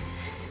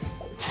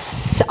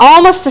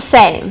 Almost the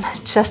same,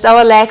 just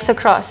our legs are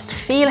crossed.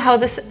 Feel how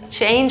this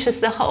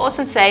changes the whole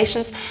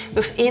sensations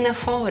within a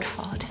forward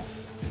fold.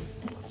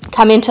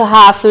 Come into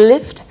half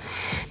lift,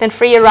 then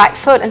free your right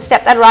foot and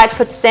step that right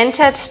foot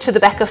centered to the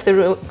back of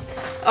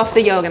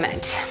the yoga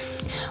mat.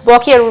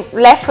 Walk your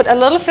left foot a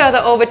little further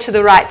over to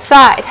the right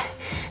side.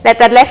 Let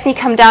that left knee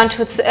come down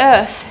towards the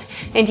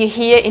earth and you're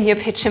here in your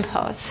pigeon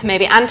pose.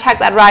 Maybe untuck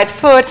that right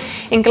foot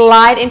and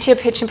glide into your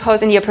pigeon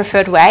pose in your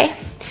preferred way.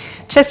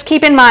 Just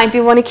keep in mind,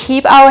 we want to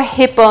keep our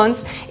hip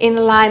bones in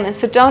alignment,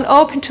 so don't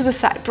open to the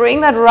side.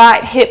 Bring that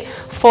right hip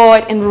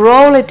forward and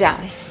roll it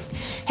down.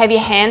 Have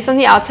your hands on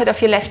the outside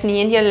of your left knee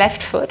and your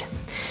left foot.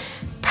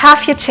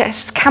 Puff your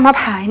chest, come up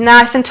high,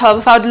 nice and tall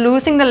without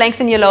losing the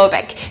length in your lower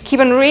back. Keep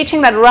on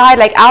reaching that right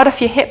leg out of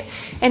your hip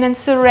and then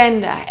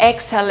surrender.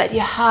 Exhale, let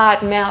your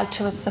heart melt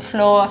towards the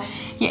floor.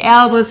 Your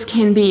elbows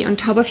can be on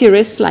top of your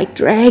wrists like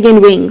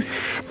dragon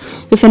wings.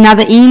 With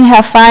another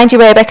inhale, find your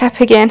way back up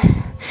again.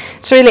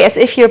 It's really as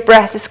if your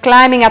breath is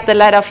climbing up the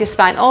ladder of your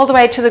spine all the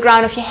way to the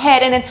ground of your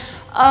head, and then,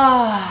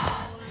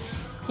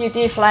 you're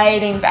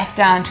deflating back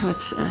down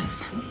towards earth.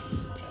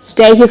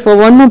 Stay here for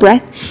one more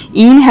breath.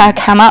 Inhale,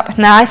 come up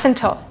nice and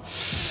tall.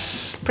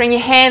 Bring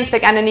your hands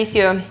back underneath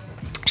your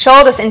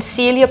shoulders and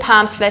seal your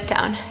palms flat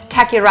down.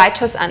 Tuck your right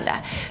toes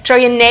under. Draw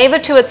your navel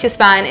towards your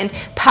spine and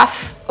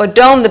puff or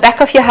dome the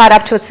back of your heart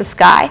up towards the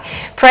sky.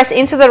 Press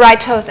into the right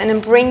toes and then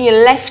bring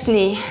your left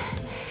knee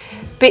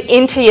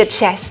into your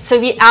chest. So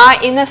we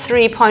are in a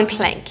 3-point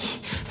plank.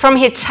 From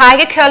here,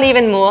 tiger curl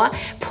even more.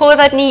 Pull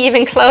that knee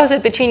even closer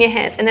between your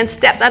hands and then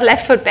step that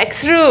left foot back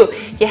through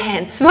your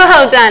hands.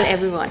 Well done,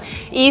 everyone.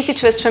 Easy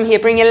twist from here.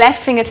 Bring your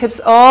left fingertips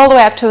all the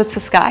way up towards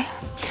the sky.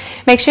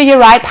 Make sure your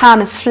right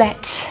palm is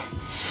flat.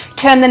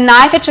 Turn the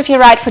knife edge of your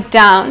right foot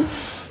down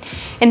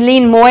and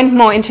lean more and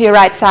more into your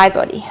right side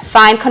body.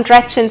 Find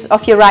contractions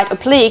of your right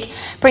oblique.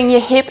 Bring your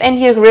hip and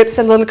your ribs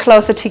a little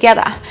closer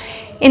together.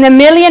 In a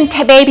million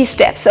baby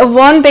steps, or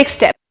one big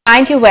step,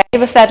 find your way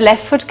with that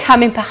left foot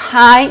coming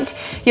behind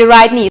your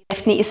right knee.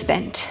 Left knee is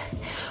bent.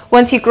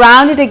 Once you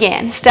ground it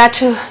again, start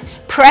to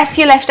press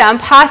your left arm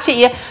past your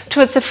ear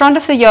towards the front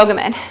of the yoga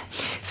mat.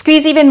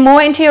 Squeeze even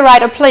more into your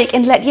right oblique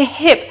and let your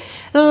hip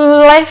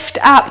lift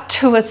up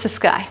towards the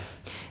sky.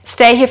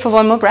 Stay here for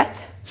one more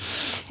breath.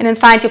 And then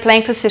find your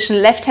plank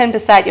position. Left hand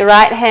beside your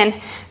right hand,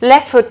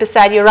 left foot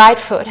beside your right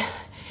foot.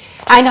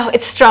 I know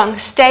it's strong.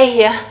 Stay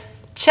here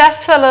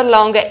just for a little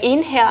longer.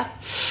 Inhale.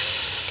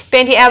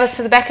 Bend your elbows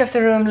to the back of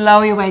the room.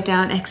 Lower your way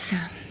down.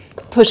 Exhale.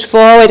 Push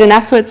forward and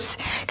upwards.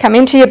 Come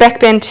into your back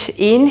bend.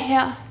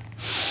 Inhale.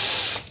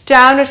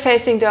 Downward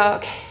facing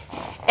dog.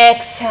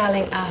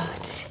 Exhaling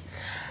out.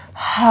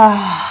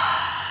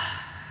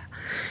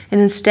 And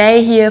then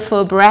stay here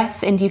for a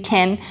breath. And you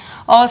can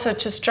also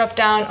just drop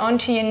down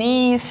onto your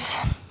knees.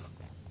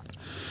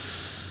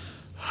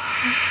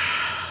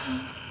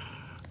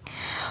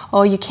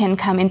 Or you can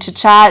come into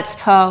child's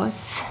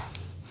pose.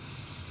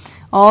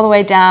 All the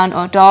way down,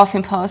 or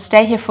dolphin pose.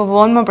 Stay here for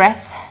one more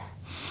breath.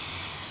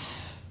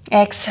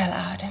 Exhale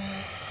out.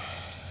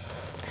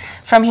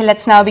 From here,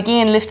 let's now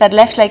begin. Lift that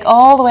left leg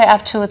all the way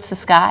up towards the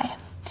sky.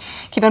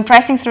 Keep on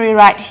pressing through your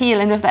right heel,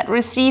 and with that,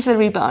 receive the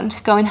rebound,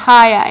 going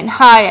higher and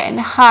higher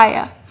and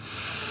higher.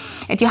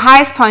 At your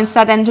highest point,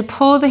 start then to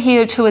pull the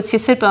heel towards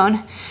your sit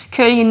bone.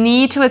 Curl your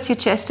knee towards your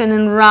chest, and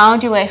then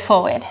round your way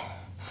forward.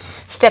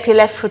 Step your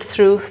left foot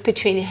through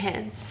between your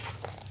hands.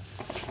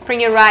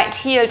 Bring your right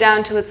heel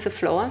down towards the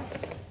floor.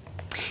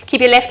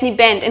 Keep your left knee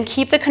bent and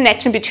keep the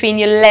connection between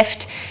your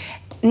left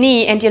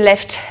knee and your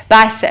left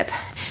bicep.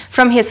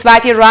 From here,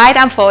 swipe your right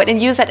arm forward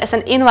and use that as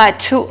an invite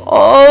to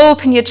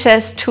open your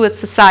chest towards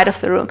the side of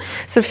the room.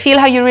 So feel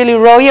how you really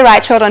roll your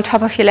right shoulder on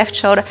top of your left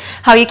shoulder,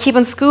 how you keep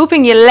on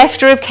scooping your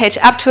left rib cage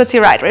up towards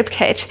your right rib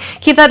cage.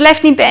 Keep that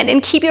left knee bent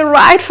and keep your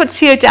right foot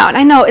sealed down.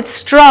 I know it's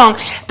strong,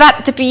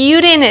 but the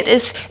beauty in it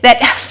is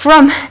that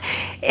from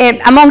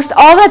amongst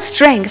all that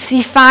strength,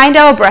 we find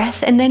our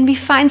breath, and then we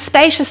find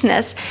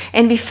spaciousness,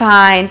 and we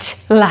find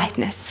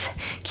lightness.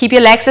 Keep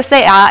your legs as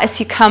they are as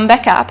you come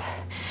back up.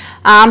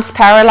 Arms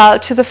parallel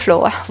to the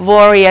floor.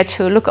 Warrior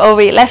two. Look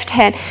over your left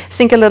hand.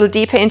 Sink a little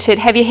deeper into it.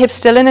 Have your hips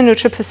still in a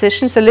neutral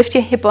position. So lift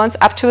your hip bones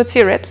up towards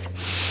your ribs.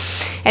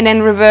 And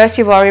then reverse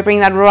your warrior. Bring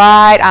that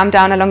right arm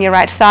down along your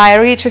right thigh.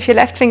 Reach with your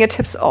left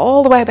fingertips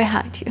all the way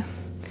behind you.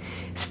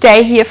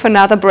 Stay here for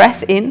another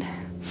breath in.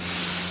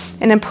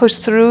 And then push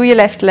through your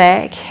left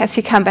leg as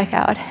you come back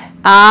out.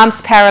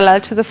 Arms parallel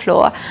to the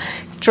floor.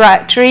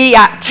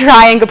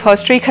 Triangle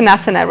pose,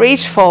 Trikonasana.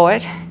 Reach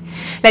forward.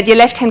 Let your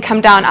left hand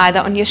come down either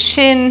on your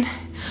shin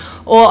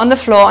or on the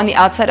floor on the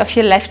outside of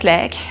your left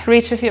leg.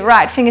 Reach with your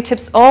right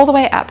fingertips all the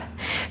way up.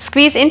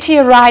 Squeeze into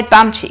your right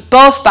bum cheek,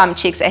 both bum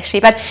cheeks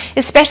actually, but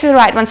especially the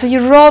right one. So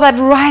you roll that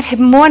right hip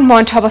more and more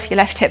on top of your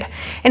left hip.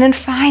 And then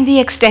find the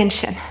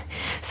extension.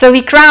 So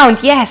we ground,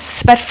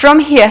 yes, but from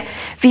here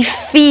we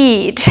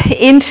feed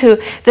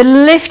into the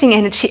lifting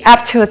energy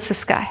up towards the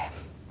sky.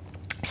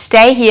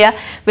 Stay here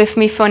with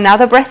me for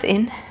another breath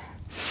in.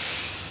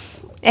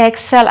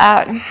 Exhale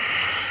out.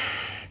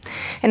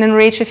 And then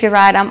reach with your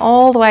right arm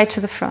all the way to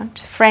the front.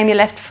 Frame your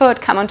left foot,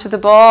 come onto the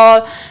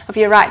ball of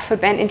your right foot,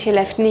 bend into your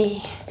left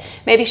knee.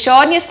 Maybe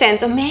shorten your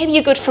stance, or maybe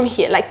you're good from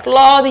here, like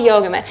claw the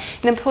yoga mat.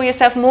 And then pull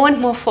yourself more and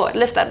more forward.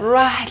 Lift that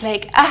right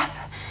leg up.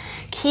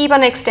 Keep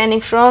on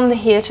extending from the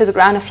heel to the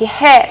ground of your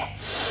head.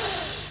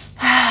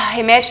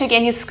 Imagine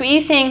again you're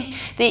squeezing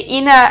the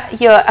inner,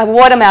 a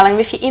watermelon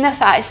with your inner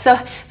thighs. So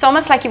it's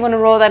almost like you want to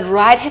roll that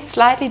right hip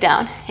slightly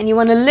down, and you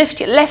want to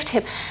lift your left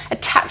hip a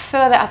tad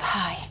further up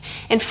high.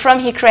 And from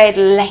here create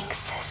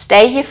length.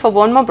 Stay here for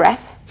one more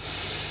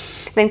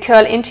breath. Then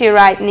curl into your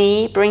right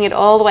knee, bring it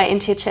all the way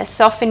into your chest,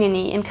 soften your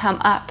knee and come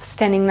up,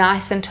 standing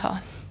nice and tall.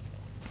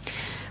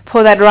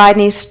 Pull that right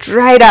knee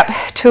straight up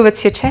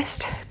towards your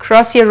chest.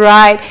 Cross your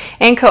right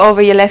ankle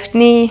over your left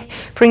knee.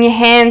 Bring your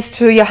hands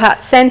to your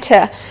heart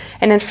center.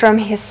 And then from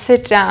here,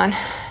 sit down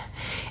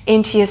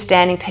into your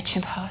standing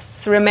pigeon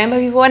pose. Remember,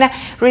 we want to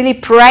really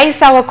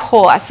brace our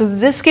core. So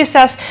this gives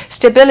us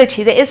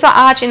stability. There is an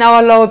arch in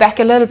our lower back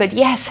a little bit,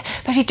 yes,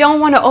 but we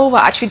don't want to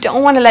overarch. We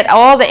don't want to let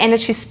all the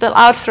energy spill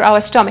out through our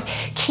stomach.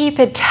 Keep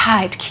it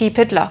tight, keep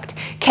it locked.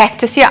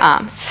 Cactus your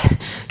arms.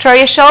 Draw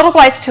your shoulder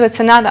blades towards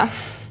another.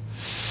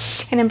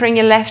 And then bring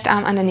your left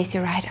arm underneath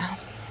your right arm.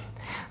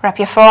 Wrap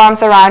your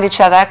forearms around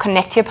each other,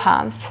 connect your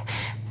palms.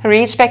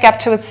 Reach back up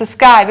towards the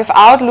sky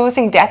without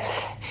losing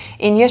depth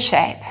in your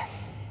shape.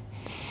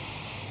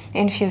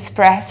 Infuse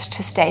breath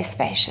to stay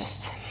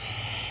spacious.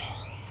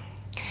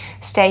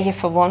 Stay here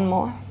for one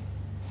more.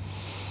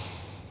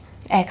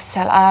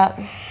 Exhale out.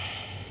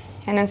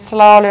 And then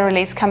slowly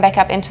release. Come back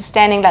up into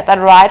standing. Let that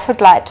right foot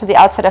glide to the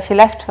outside of your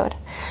left foot.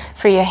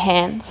 Free your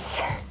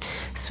hands.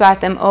 Swipe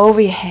them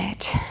over your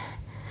head.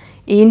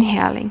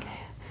 Inhaling.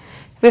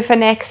 With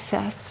an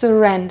exhale,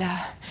 surrender.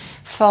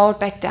 Fold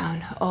back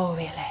down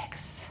over your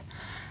legs.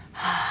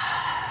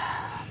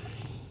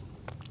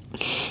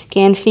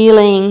 Again,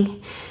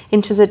 feeling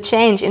into the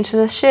change, into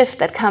the shift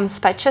that comes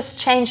by just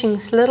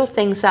changing little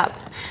things up,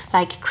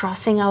 like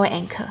crossing our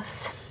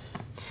ankles.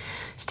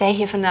 Stay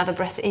here for another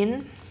breath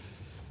in,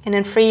 and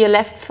then free your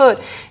left foot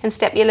and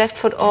step your left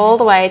foot all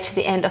the way to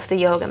the end of the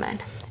yoga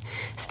mat.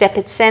 Step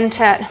it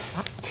centered,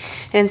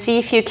 and see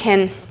if you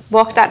can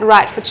walk that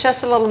right foot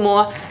just a little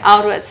more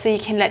outwards so you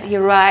can let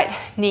your right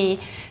knee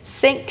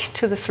sink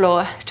to the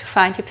floor to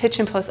find your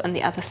pigeon pose on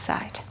the other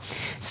side.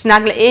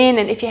 Snuggle in,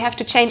 and if you have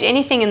to change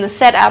anything in the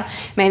setup,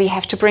 maybe you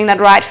have to bring that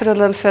right foot a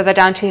little further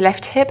down to your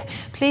left hip,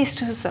 please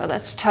do so.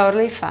 That's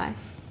totally fine.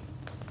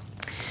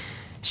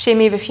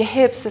 Shimmy with your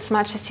hips as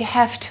much as you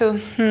have to.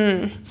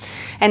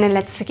 And then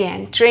let's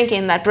again drink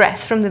in that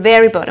breath from the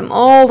very bottom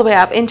all the way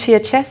up into your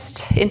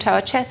chest, into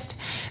our chest.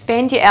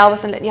 Bend your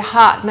elbows and let your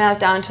heart melt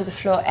down to the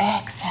floor.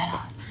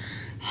 Exhale.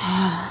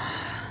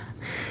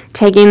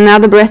 Taking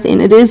another breath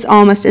in. It is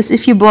almost as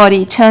if your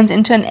body turns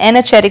into an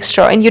energetic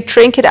straw and you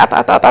drink it up,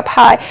 up, up, up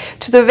high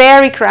to the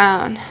very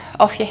crown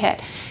of your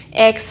head.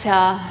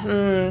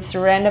 Exhale.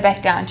 Surrender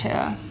back down to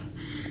earth.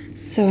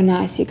 So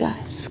nice, you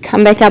guys.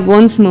 Come back up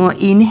once more.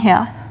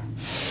 Inhale.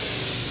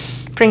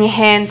 Bring your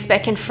hands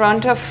back in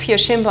front of your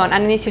shin bone,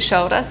 underneath your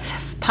shoulders.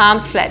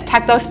 Palms flat.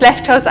 Tuck those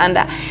left toes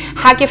under.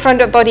 Hug your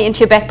front body into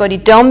your back body.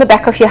 Dome the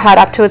back of your heart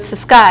up towards the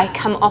sky.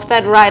 Come off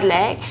that right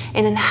leg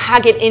and then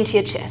hug it into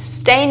your chest.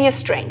 Stay in your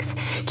strength.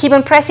 Keep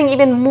on pressing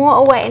even more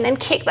away and then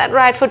kick that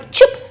right foot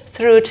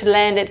through to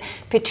land it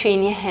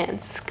between your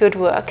hands. Good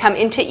work. Come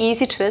into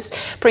easy twist.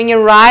 Bring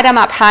your right arm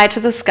up high to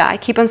the sky.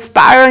 Keep on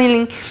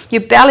spiraling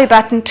your belly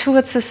button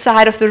towards the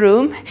side of the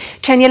room.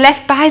 Turn your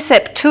left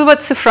bicep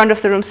towards the front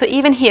of the room. So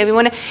even here we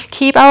want to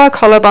keep our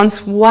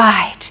collarbones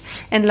wide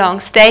and long.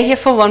 Stay here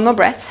for one more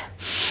breath.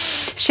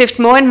 Shift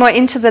more and more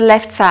into the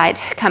left side.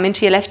 Come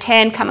into your left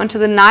hand. Come onto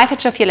the knife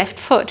edge of your left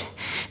foot.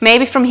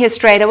 Maybe from here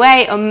straight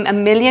away, or a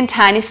million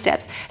tiny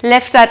steps.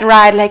 Lift that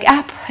right leg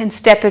up and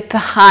step it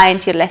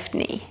behind your left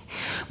knee.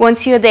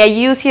 Once you're there,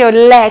 use your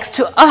legs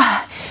to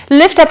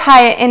lift up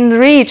higher and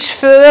reach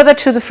further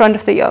to the front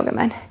of the yoga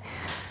mat.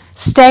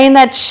 Stay in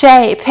that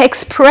shape.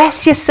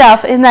 Express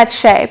yourself in that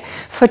shape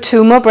for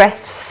 2 more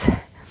breaths.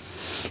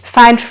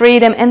 Find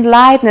freedom and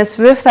lightness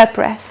with that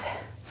breath.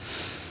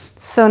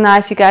 So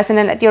nice, you guys. And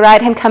then let your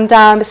right hand come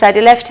down beside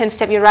your left hand.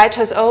 Step your right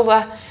toes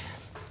over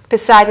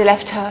beside your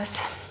left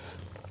toes.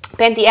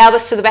 Bend the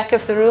elbows to the back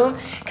of the room.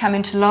 Come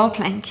into low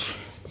plank.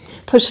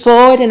 Push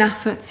forward and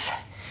upwards.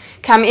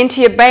 Come into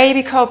your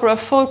baby cobra or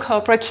full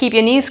cobra. Keep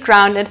your knees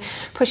grounded.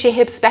 Push your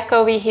hips back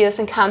over your heels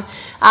and come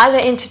either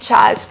into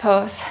child's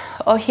pose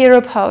or hero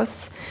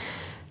pose.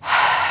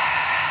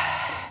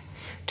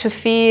 To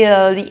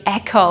feel the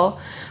echo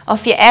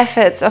of your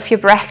efforts, of your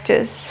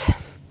practice.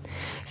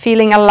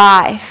 Feeling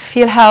alive.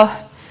 Feel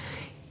how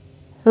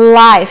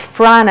life,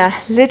 prana,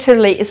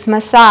 literally is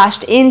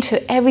massaged into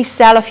every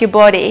cell of your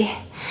body,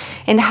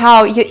 and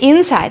how your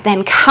inside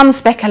then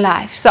comes back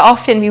alive. So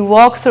often we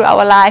walk through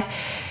our life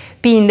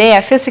being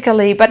there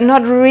physically, but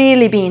not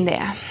really being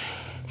there.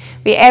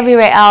 We're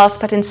everywhere else,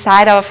 but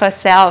inside of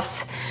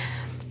ourselves.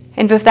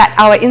 And with that,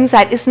 our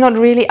inside is not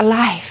really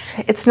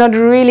alive. It's not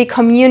really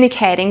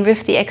communicating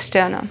with the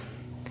external.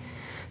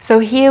 So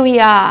here we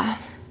are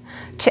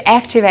to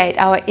activate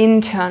our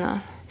internal,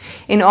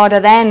 in order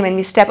then, when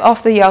we step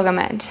off the yoga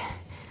mat,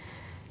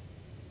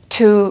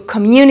 to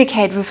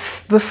communicate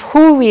with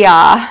who we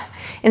are,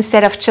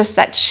 instead of just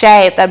that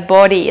shape, that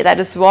body that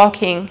is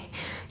walking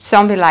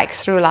zombie-like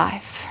through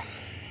life.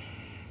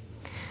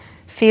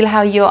 Feel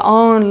how your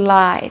own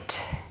light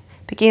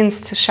begins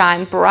to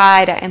shine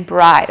brighter and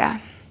brighter.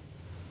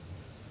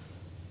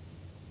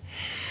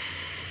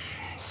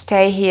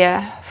 Stay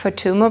here for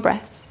 2 more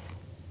breaths.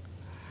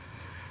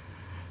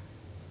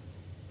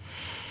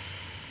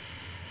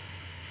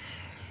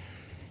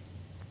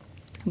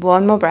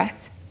 One more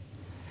breath.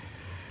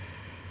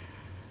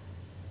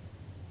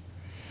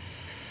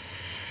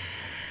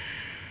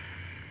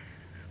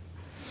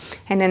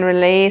 And then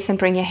release and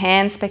bring your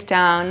hands back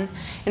down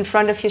in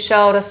front of your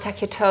shoulders.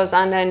 Tuck your toes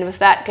under, and with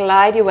that,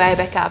 glide your way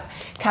back up.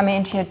 Come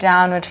into your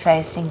downward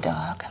facing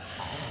dog.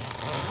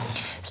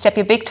 Step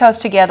your big toes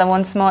together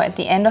once more at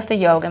the end of the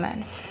yoga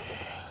mat.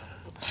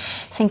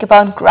 Think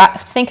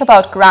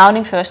about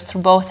grounding first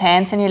through both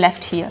hands and your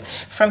left heel.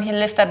 From here,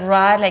 lift that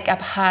right leg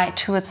up high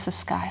towards the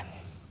sky.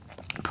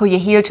 Pull your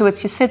heel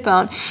towards your sit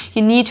bone,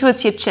 your knee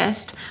towards your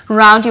chest,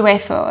 round your way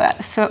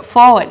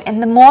forward.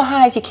 And the more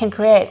height you can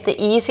create,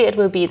 the easier it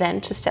will be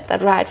then to step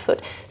that right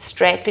foot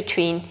straight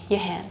between your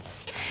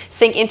hands.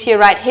 Sink into your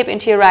right hip,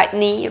 into your right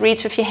knee.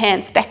 Reach with your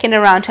hands back and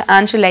around to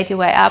undulate your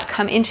way up.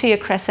 Come into your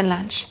crescent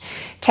lunge.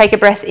 Take a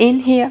breath in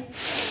here.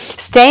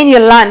 Stay in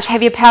your lunge.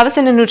 Have your pelvis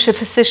in a neutral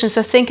position.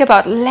 So think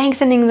about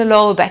lengthening the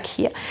lower back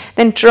here.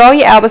 Then draw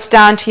your elbows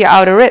down to your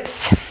outer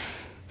ribs.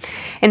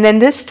 And then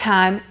this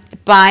time,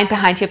 bind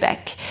behind your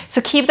back.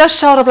 So keep those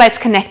shoulder blades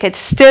connected,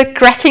 still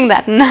cracking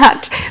that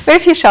nut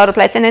with your shoulder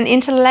blades, and then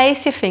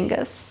interlace your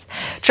fingers.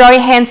 Draw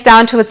your hands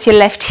down towards your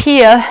left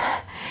heel.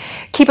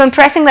 Keep on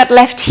pressing that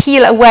left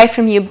heel away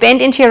from you.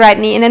 Bend into your right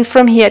knee, and then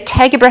from here,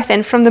 take a breath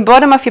in from the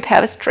bottom of your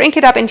pelvis, drink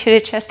it up into your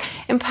chest,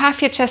 and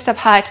puff your chest up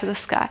high to the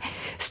sky.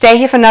 Stay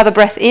here for another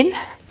breath in.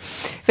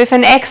 With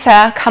an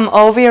exhale, come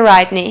over your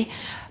right knee,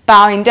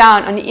 bowing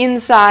down on the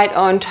inside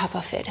on top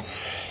of it.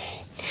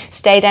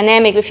 Stay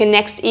dynamic with your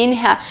next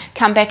inhale.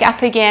 Come back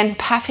up again,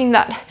 puffing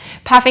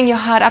your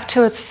heart up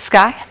towards the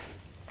sky.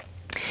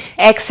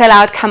 Exhale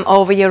out, come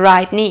over your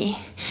right knee.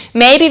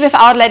 Maybe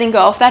without letting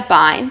go of that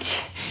bind,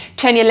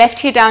 turn your left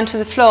heel down to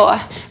the floor.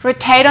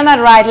 Rotate on that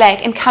right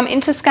leg and come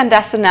into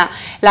Skandasana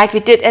like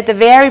we did at the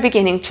very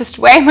beginning. Just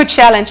way more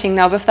challenging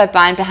now with that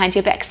bind behind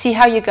your back. See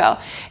how you go.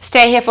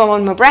 Stay here for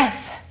 1 more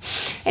breath.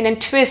 And then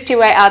twist your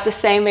way out the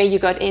same way you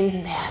got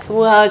in there.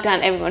 Well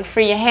done, everyone.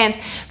 Free your hands.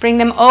 Bring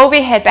them over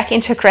your head back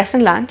into a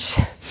crescent lunge.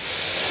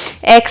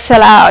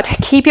 Exhale out.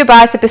 Keep your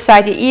bicep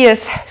beside your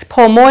ears.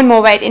 Pull more and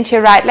more weight into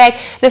your right leg.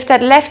 Lift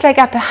that left leg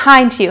up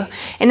behind you.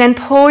 And then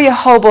pull your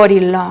whole body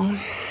long.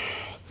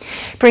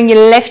 Bring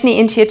your left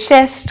knee into your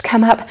chest.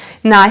 Come up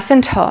nice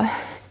and tall.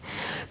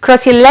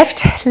 Cross your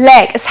left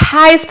leg as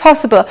high as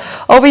possible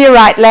over your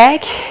right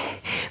leg.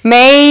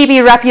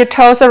 Maybe wrap your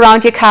toes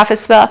around your calf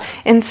as well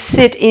and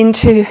sit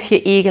into your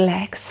eagle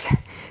legs.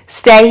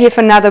 Stay here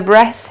for another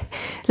breath.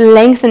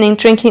 Lengthening,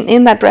 drinking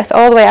in that breath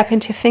all the way up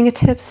into your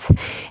fingertips.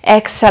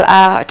 Exhale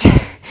out.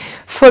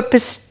 Foot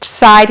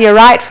beside your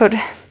right foot.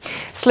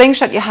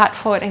 Slingshot your heart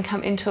forward and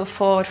come into a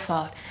forward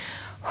fold.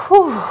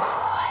 Whew.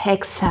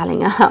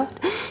 Exhaling out.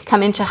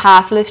 Come into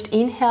half lift.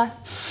 Inhale.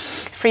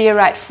 Free your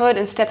right foot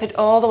and step it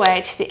all the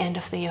way to the end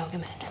of the yoga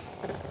mat.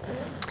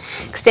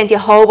 Extend your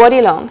whole body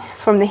long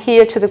from the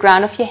heel to the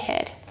ground of your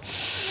head.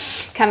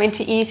 Come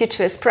into easy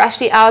twist. Brush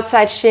the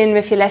outside shin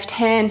with your left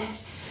hand.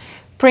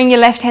 Bring your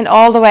left hand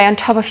all the way on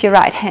top of your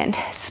right hand.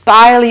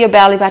 Spiral your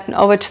belly button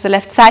over to the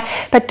left side,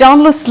 but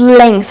don't lose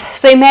length.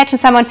 So imagine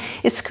someone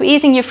is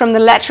squeezing you from the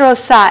lateral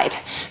side.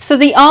 So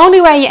the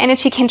only way your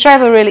energy can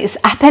travel really is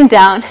up and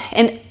down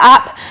and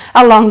up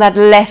along that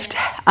left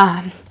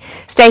arm.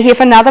 Stay here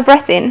for another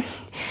breath in.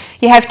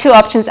 You have 2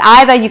 options.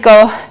 Either you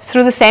go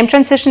through the same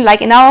transition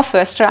like in our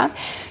first round,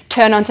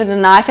 turn onto the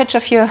knife edge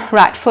of your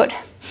right foot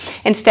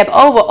and step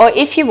over. Or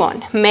if you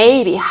want,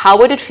 maybe, how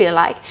would it feel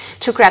like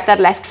to grab that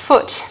left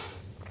foot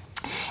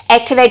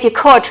Activate your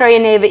core, draw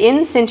your navel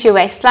in, into your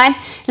waistline.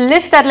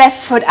 Lift that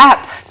left foot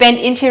up, bend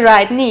into your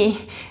right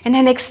knee. And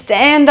then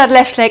extend that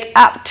left leg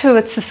up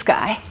towards the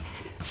sky.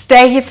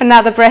 Stay here for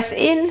another breath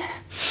in.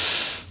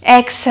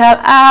 Exhale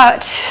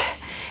out.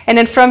 And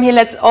then from here,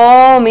 let's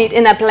all meet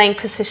in a plank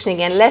position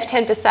again. Left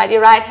hand beside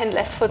your right hand,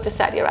 left foot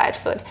beside your right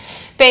foot.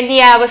 Bend the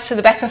elbows to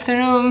the back of the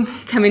room.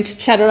 Come into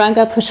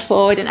chaturanga, push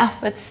forward and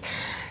upwards.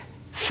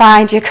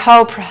 Find your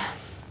cobra.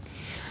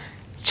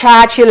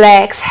 Charge your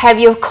legs, have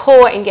your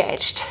core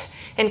engaged.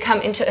 And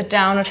come into a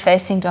downward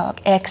facing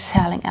dog,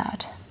 exhaling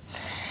out.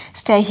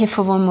 Stay here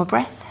for one more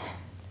breath.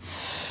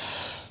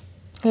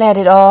 Let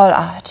it all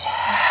out.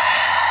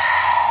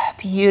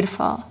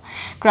 Beautiful.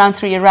 Ground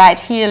through your right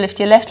heel, lift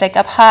your left leg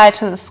up high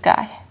to the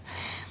sky.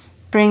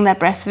 Bring that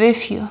breath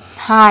with you,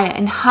 higher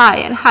and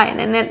higher and higher.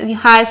 And then at the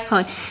highest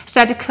point,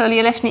 start to curl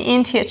your left knee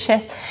into your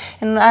chest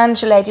and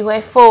undulate your way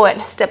forward.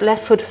 Step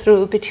left foot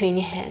through between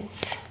your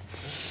hands.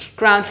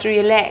 Ground through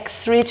your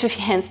legs, reach with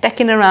your hands back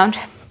and around.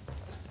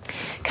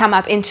 Come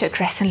up into a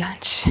crescent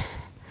lunge.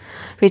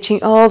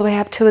 Reaching all the way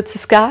up towards the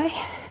sky.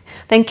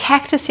 Then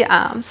cactus your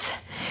arms.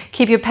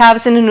 Keep your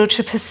pelvis in a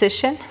neutral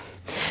position.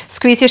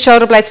 Squeeze your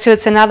shoulder blades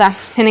towards another.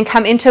 And then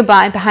come into a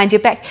bind behind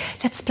your back.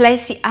 Let's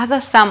place the other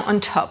thumb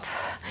on top.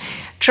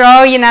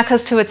 Draw your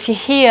knuckles towards your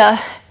heel.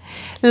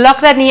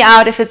 Lock that knee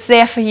out if it's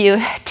there for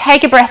you.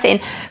 Take a breath in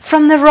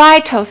from the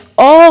right toes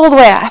all the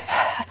way up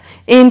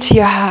into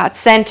your heart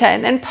center.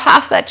 And then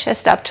puff that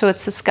chest up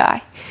towards the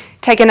sky.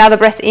 Take another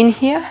breath in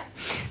here.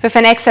 With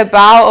an exhale,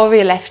 bow over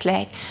your left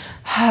leg.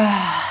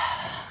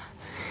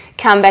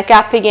 Come back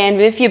up again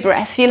with your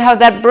breath. Feel how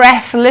that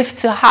breath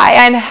lifts you higher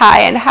and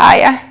higher and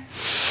higher.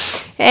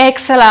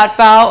 Exhale out,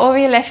 bow over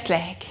your left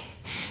leg.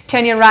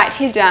 Turn your right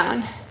heel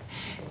down.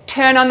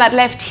 Turn on that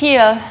left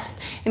heel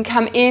and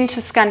come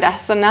into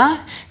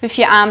Skandasana with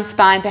your arms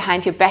bound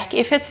behind your back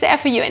if it's there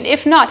for you. And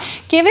if not,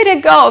 give it a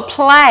go.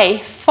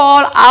 Play,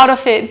 fall out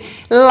of it,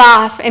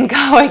 laugh and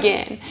go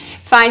again.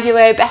 Find your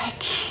way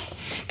back.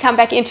 Come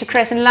back into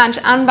crescent lunge.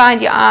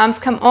 Unbind your arms.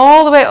 Come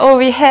all the way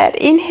over your head.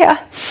 Inhale.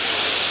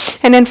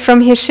 And then from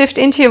here, shift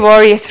into your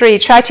warrior three.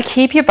 Try to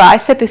keep your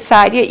bicep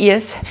beside your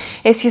ears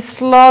as you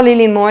slowly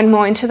lean more and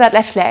more into that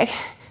left leg.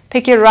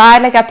 Pick your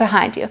right leg up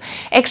behind you.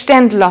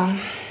 Extend long.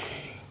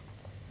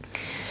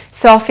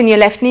 Soften your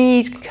left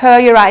knee.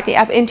 Curl your right knee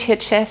up into your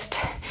chest.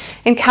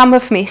 And come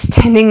with me,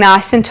 standing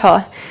nice and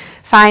tall.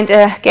 Find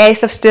a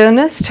gaze of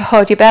stillness to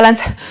hold your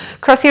balance.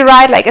 Cross your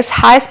right leg as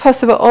high as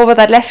possible over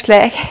that left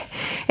leg.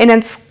 And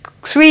then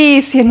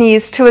squeeze your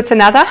knees towards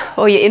another,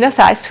 or your inner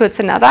thighs towards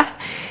another.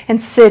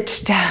 And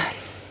sit down.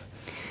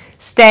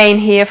 Stay in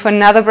here for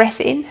another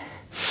breath in.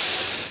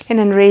 And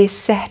then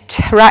reset.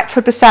 Right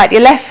foot beside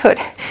your left foot.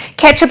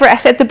 Catch a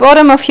breath at the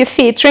bottom of your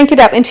feet. Drink it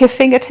up into your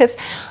fingertips.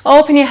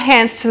 Open your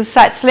hands to the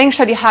side.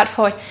 Slingshot your heart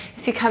forward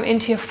as you come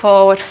into your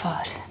forward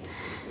fold.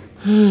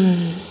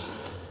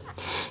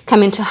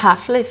 Come into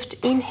half lift.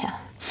 Inhale.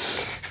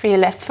 Free your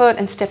left foot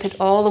and step it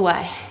all the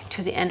way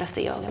to the end of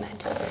the yoga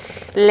mat.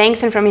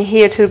 Lengthen from your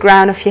heel to the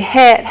ground of your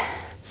head.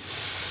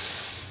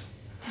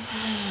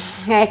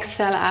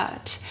 Exhale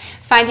out.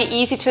 Find your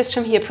easy twist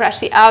from here. Press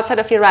the outside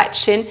of your right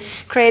shin,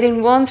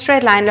 creating one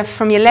straight line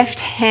from your left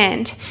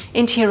hand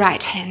into your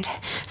right hand.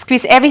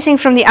 Squeeze everything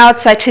from the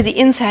outside to the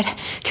inside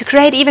to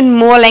create even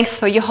more length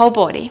for your whole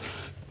body.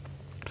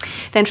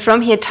 Then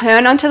from here,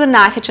 turn onto the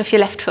knife edge of your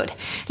left foot.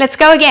 Let's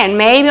go again.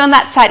 Maybe on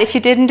that side if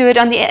you didn't do it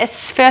on the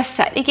first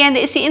side. Again,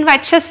 there is the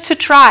invite just to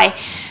try.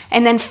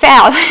 And then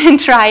fell and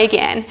try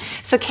again.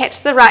 So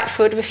catch the right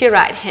foot with your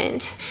right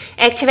hand.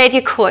 Activate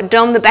your core,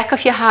 dome the back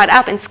of your heart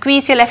up and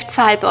squeeze your left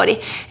side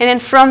body. And then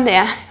from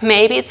there,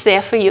 maybe it's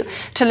there for you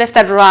to lift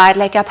that right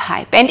leg up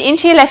high. Bend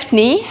into your left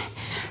knee.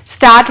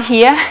 Start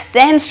here,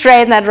 then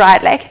straighten that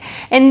right leg.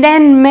 And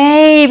then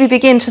maybe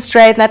begin to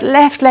straighten that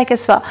left leg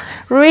as well.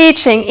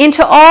 Reaching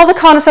into all the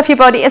corners of your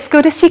body as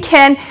good as you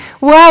can.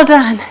 Well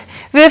done.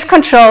 With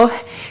control.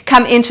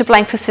 Come into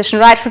plank position.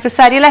 Right foot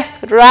beside your left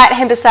foot. Right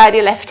hand beside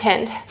your left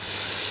hand.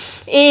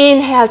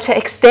 Inhale to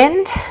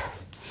extend.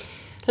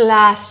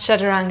 Last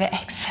chaturanga.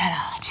 Exhale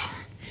out.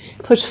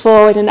 Push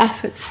forward and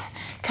upwards.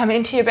 Come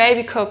into your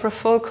baby cobra,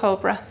 full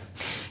cobra.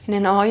 And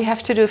then all you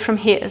have to do from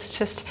here is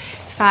just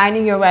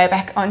finding your way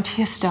back onto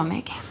your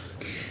stomach.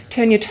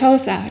 Turn your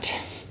toes out.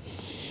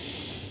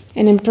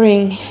 And then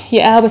bring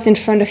your elbows in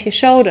front of your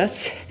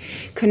shoulders.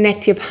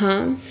 Connect your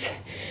palms.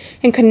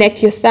 And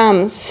connect your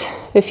thumbs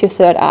with your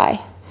third eye.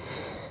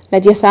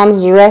 Let your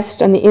thumbs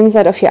rest on the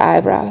inside of your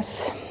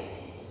eyebrows.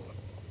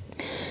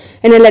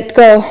 And then let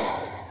go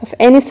of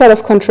any sort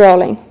of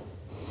controlling.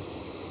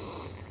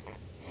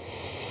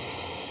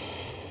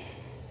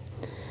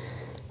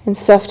 And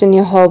soften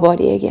your whole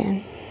body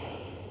again.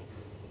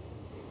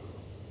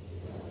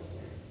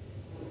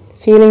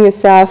 Feeling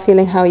yourself,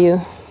 feeling how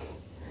you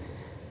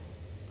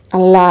are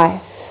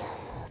alive,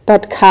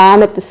 but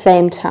calm at the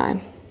same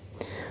time.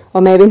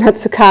 Or maybe not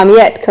so calm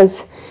yet,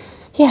 because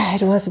yeah,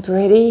 it was a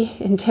pretty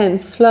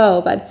intense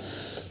flow, but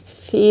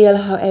feel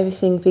how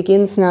everything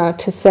begins now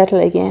to settle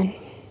again.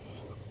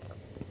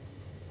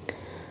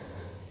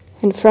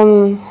 And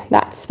from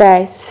that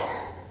space,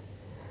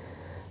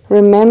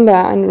 remember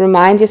and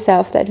remind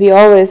yourself that we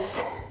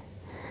always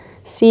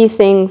see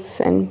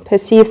things and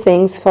perceive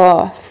things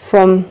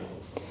from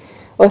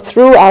or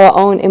through our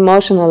own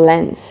emotional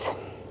lens.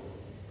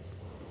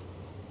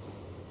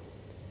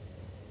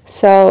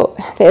 So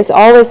there's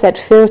always that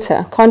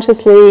filter,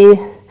 consciously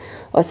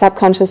or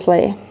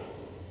subconsciously,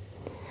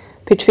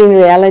 between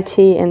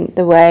reality and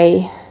the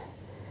way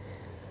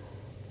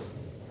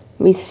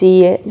we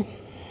see it.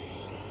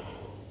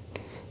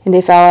 And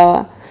if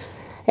our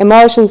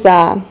emotions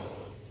are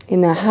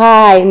in a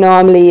high,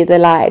 normally the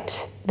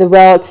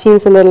world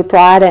seems a little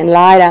brighter and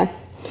lighter.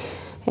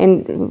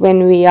 And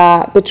when we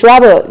are a bit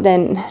troubled,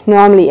 then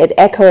normally it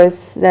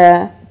echoes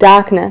the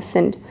darkness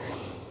and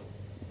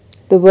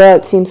the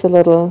world seems a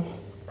little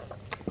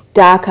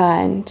darker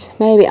and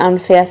maybe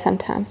unfair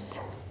sometimes.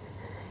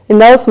 In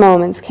those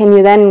moments, can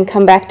you then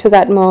come back to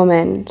that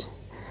moment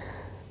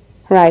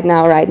right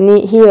now, right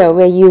here,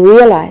 where you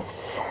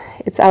realize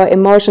it's our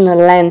emotional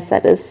lens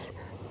that is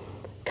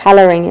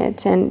coloring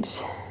it,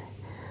 and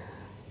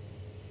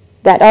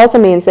that also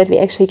means that we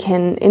actually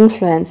can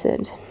influence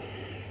it.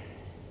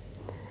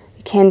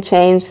 We can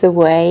change the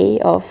way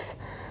of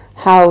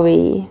how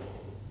we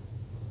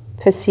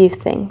perceive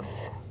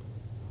things.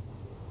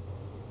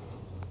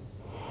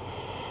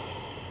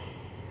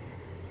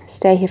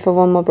 Stay here for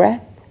one more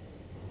breath.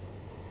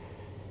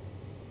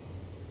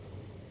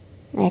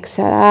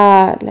 Exhale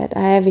out, let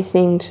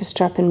everything just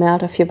drop and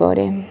melt off your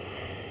body.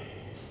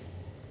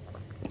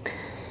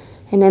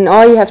 And then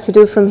all you have to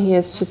do from here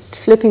is just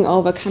flipping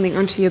over, coming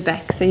onto your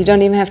back. So you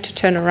don't even have to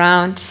turn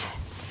around.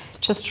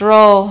 Just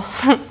roll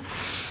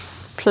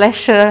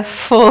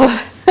pleasureful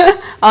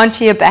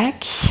onto your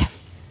back.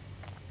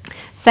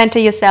 Center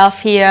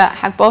yourself here.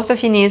 Hug both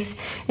of your knees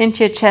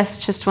into your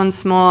chest just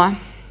once more.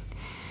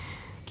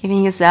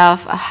 Giving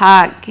yourself a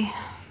hug.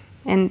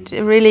 And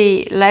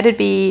really let it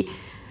be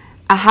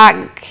a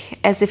hug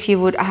as if you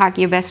would hug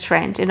your best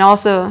friend. And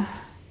also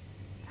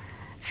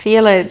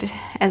feel it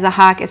as a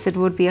hug as it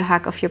would be a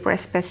hug of your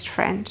best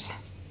friend.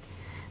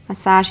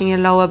 Massaging your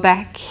lower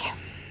back.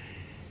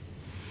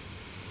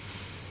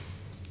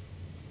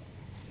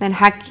 Then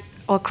hug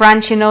or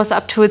crunch your nose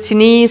up towards your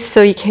knees,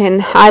 so you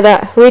can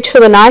either reach for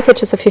the knife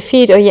edges of your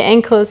feet or your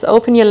ankles,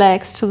 open your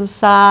legs to the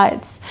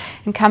sides,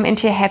 and come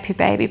into your happy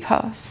baby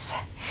pose.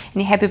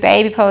 In your happy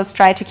baby pose,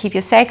 try to keep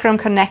your sacrum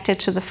connected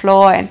to the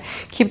floor and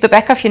keep the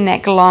back of your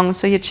neck long,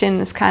 so your chin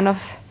is kind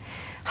of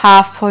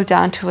half pulled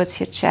down towards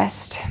your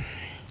chest.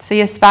 So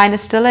your spine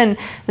is still in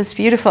this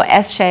beautiful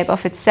S shape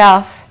of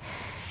itself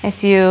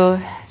as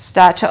you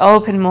start to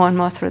open more and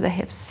more through the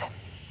hips.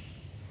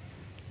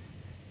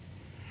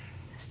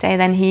 Stay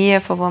then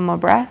here for one more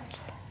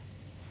breath.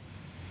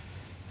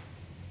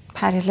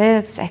 Part your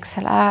lips,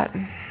 exhale out.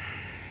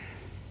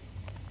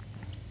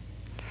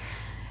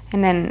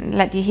 And then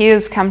let your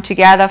heels come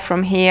together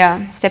from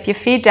here. Step your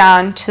feet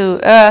down to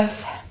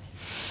earth.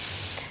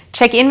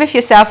 Check in with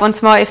yourself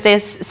once more if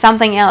there's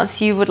something else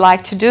you would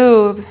like to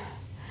do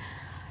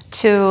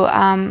to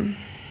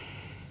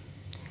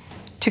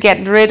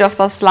get rid of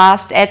those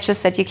last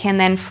edges that you can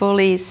then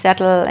fully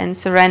settle and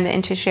surrender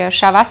into your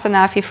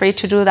Shavasana. Feel free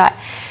to do that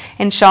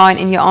and join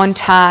in your own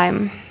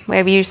time,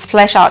 where we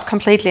splash out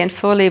completely and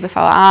fully with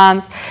our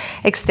arms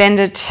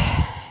extended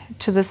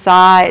to the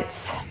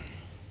sides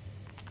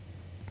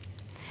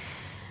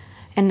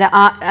and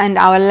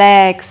our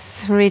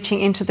legs reaching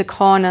into the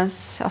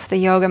corners of the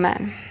yoga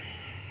mat.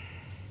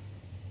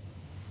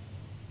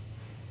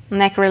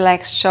 Neck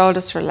relaxed,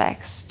 shoulders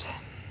relaxed.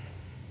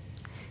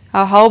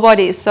 Our whole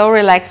body is so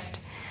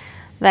relaxed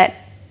that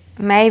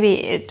maybe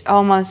it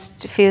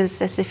almost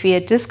feels as if we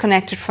are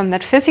disconnected from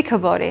that physical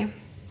body.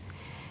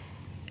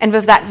 And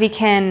with that we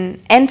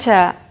can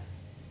enter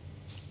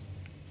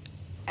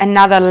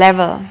another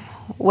level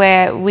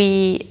where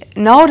we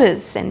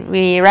notice and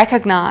we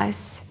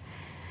recognize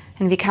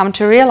and we come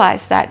to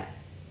realize that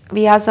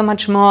we are so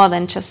much more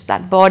than just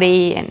that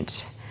body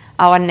and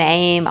our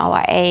name,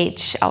 our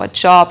age, our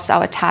jobs,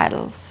 our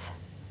titles.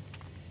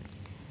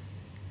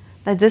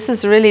 That this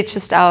is really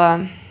just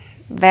our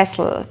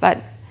vessel,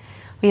 but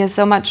we are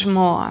so much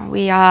more.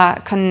 We are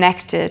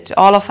connected,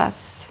 all of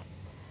us,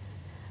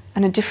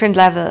 on a different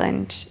level,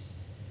 and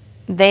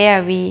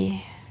there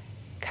we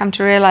come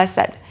to realize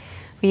that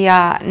we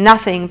are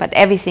nothing but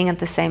everything at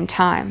the same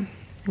time.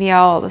 We are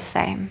all the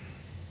same.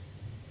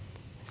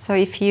 So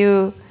if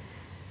you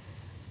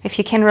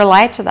can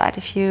relate to that,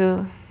 if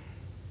you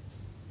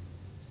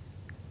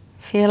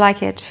feel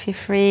like it, feel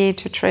free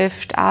to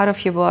drift out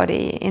of your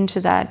body into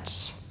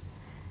that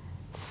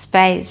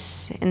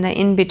space in the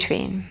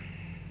in-between,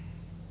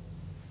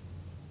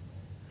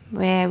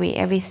 where we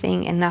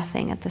everything and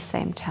nothing at the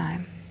same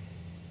time.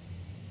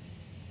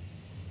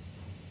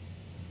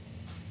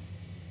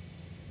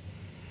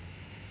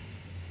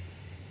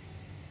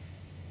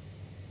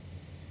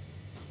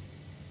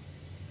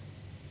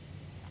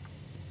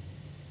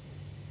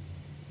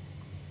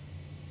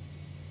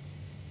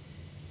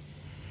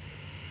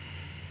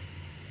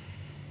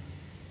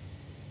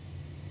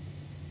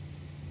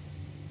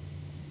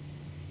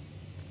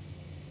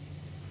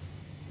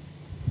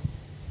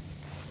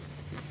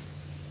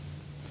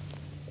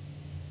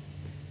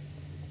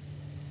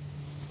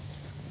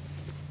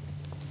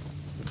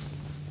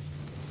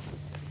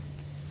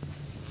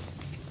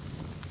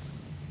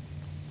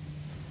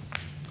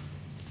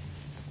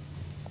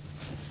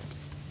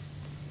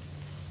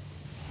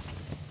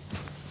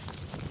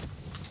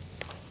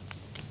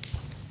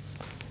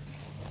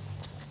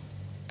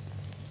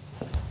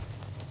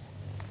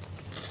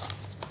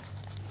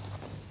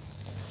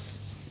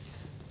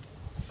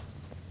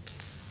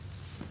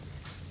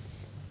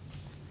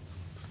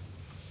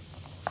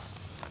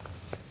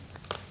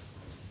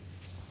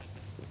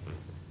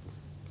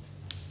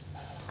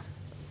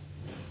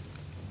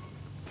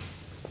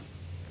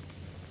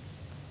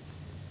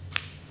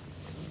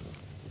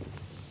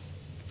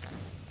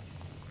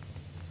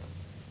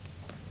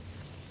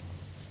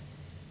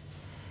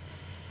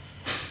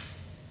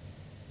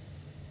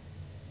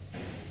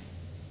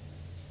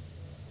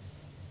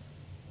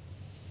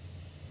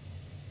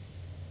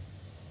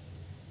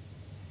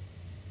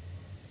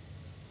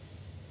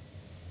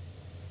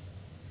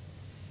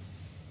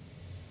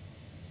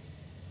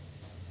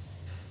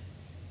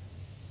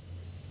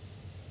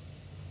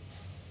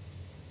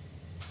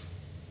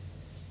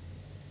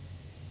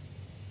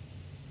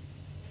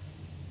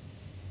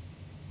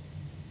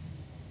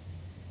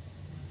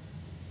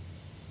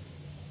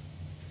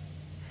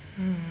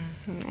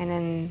 And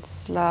then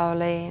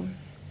slowly,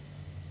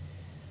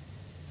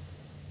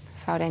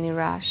 without any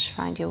rush,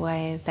 find your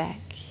way back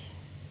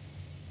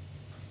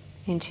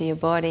into your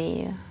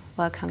body.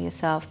 Welcome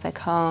yourself back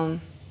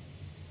home.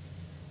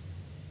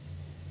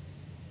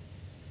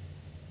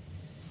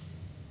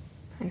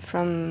 And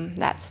from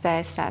that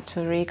space, start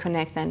to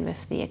reconnect then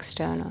with the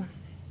external.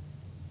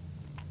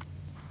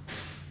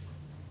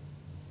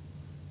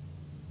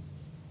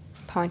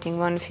 Pointing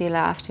one feeler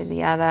after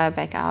the other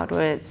back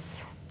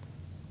outwards,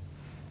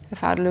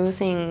 without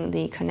losing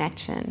the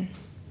connection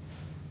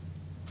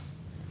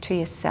to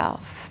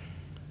yourself.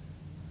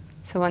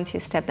 So once you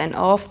step then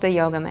off the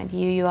yoga mat,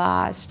 you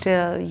are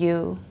still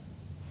you.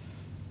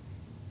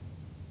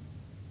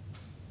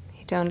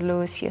 You don't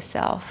lose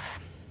yourself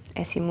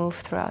as you move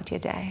throughout your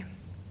day.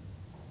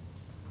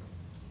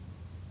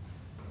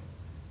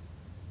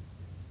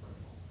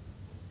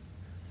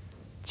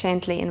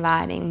 Gently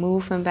inviting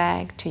movement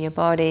back to your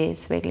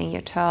bodies, wiggling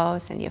your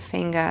toes and your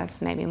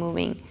fingers, maybe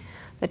moving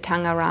the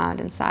tongue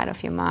around inside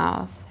of your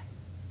mouth.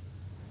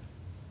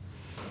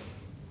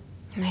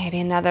 Maybe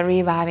another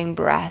reviving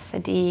breath, a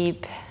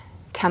deep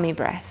tummy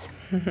breath.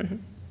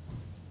 And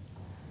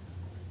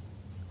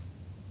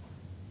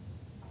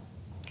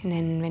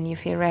then when you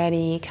feel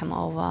ready, come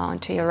over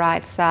onto your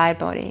right side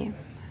body.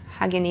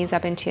 Hug your knees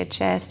up into your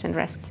chest and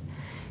rest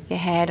your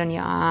head on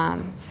your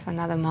arms for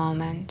another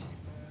moment.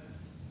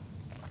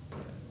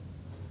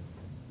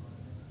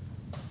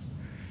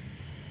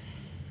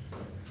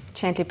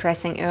 Gently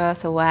pressing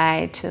earth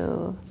away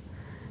to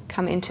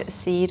come into a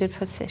seated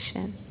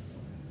position.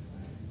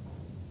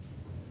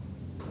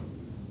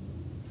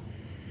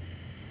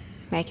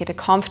 Make it a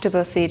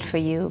comfortable seat for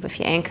you with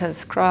your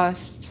ankles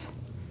crossed,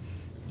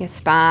 your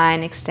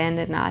spine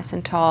extended nice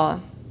and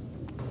tall.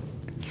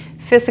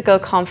 Physical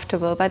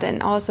comfortable, but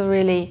then also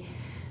really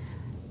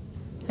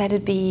let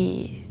it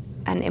be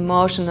an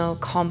emotional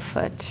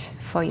comfort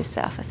for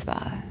yourself as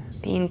well.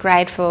 Being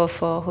grateful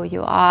for who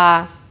you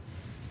are,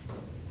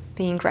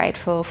 being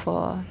grateful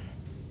for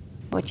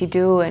what you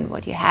do and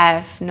what you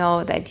have.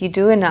 Know that you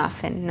do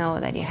enough and know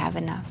that you have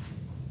enough.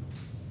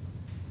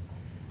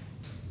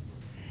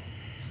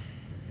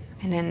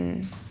 And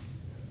then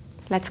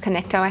let's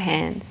connect our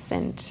hands,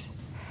 and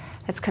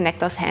let's connect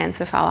those hands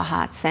with our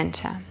heart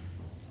center.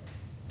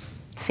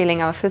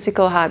 Feeling our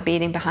physical heart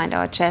beating behind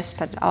our chest,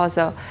 but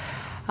also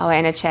our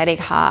energetic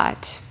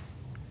heart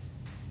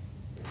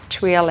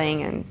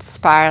twirling and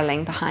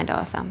spiraling behind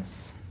our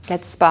thumbs.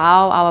 Let's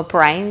bow our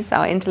brains,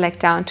 our intellect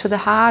down to the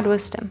heart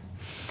wisdom.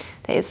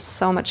 There is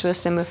so much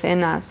wisdom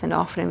within us, and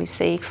often we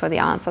seek for the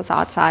answers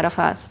outside of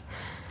us.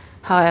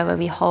 However,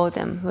 we hold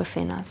them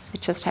within us. We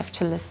just have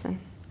to listen.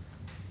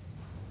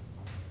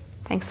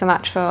 Thanks so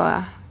much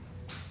for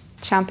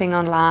jumping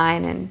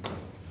online and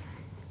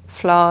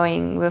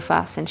flowing with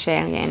us and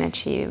sharing your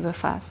energy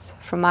with us.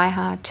 From my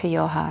heart to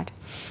your heart.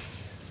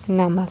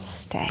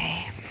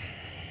 Namaste.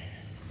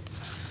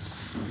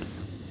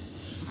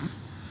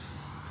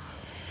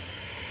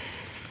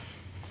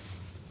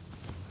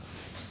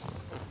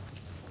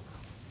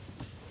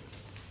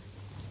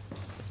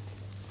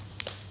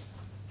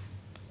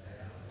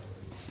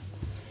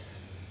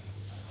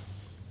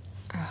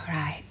 All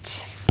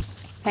right.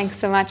 Thanks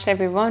so much,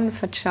 everyone,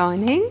 for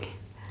joining.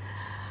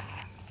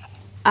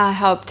 I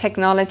hope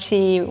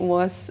technology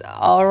was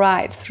all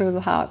right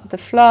throughout the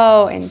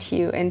flow and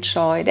you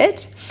enjoyed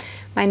it.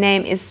 My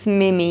name is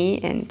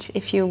Mimi, and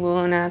if you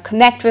want to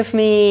connect with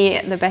me,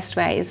 the best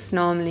way is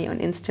normally on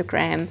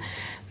Instagram.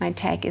 My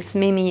tag is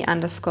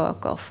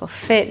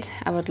Mimi_Go4Fit.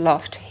 I would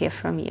love to hear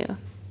from you.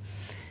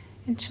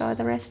 Enjoy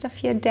the rest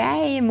of your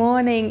day,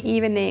 morning,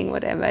 evening,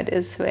 whatever it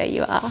is where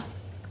you are.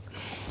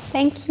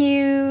 Thank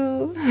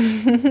you.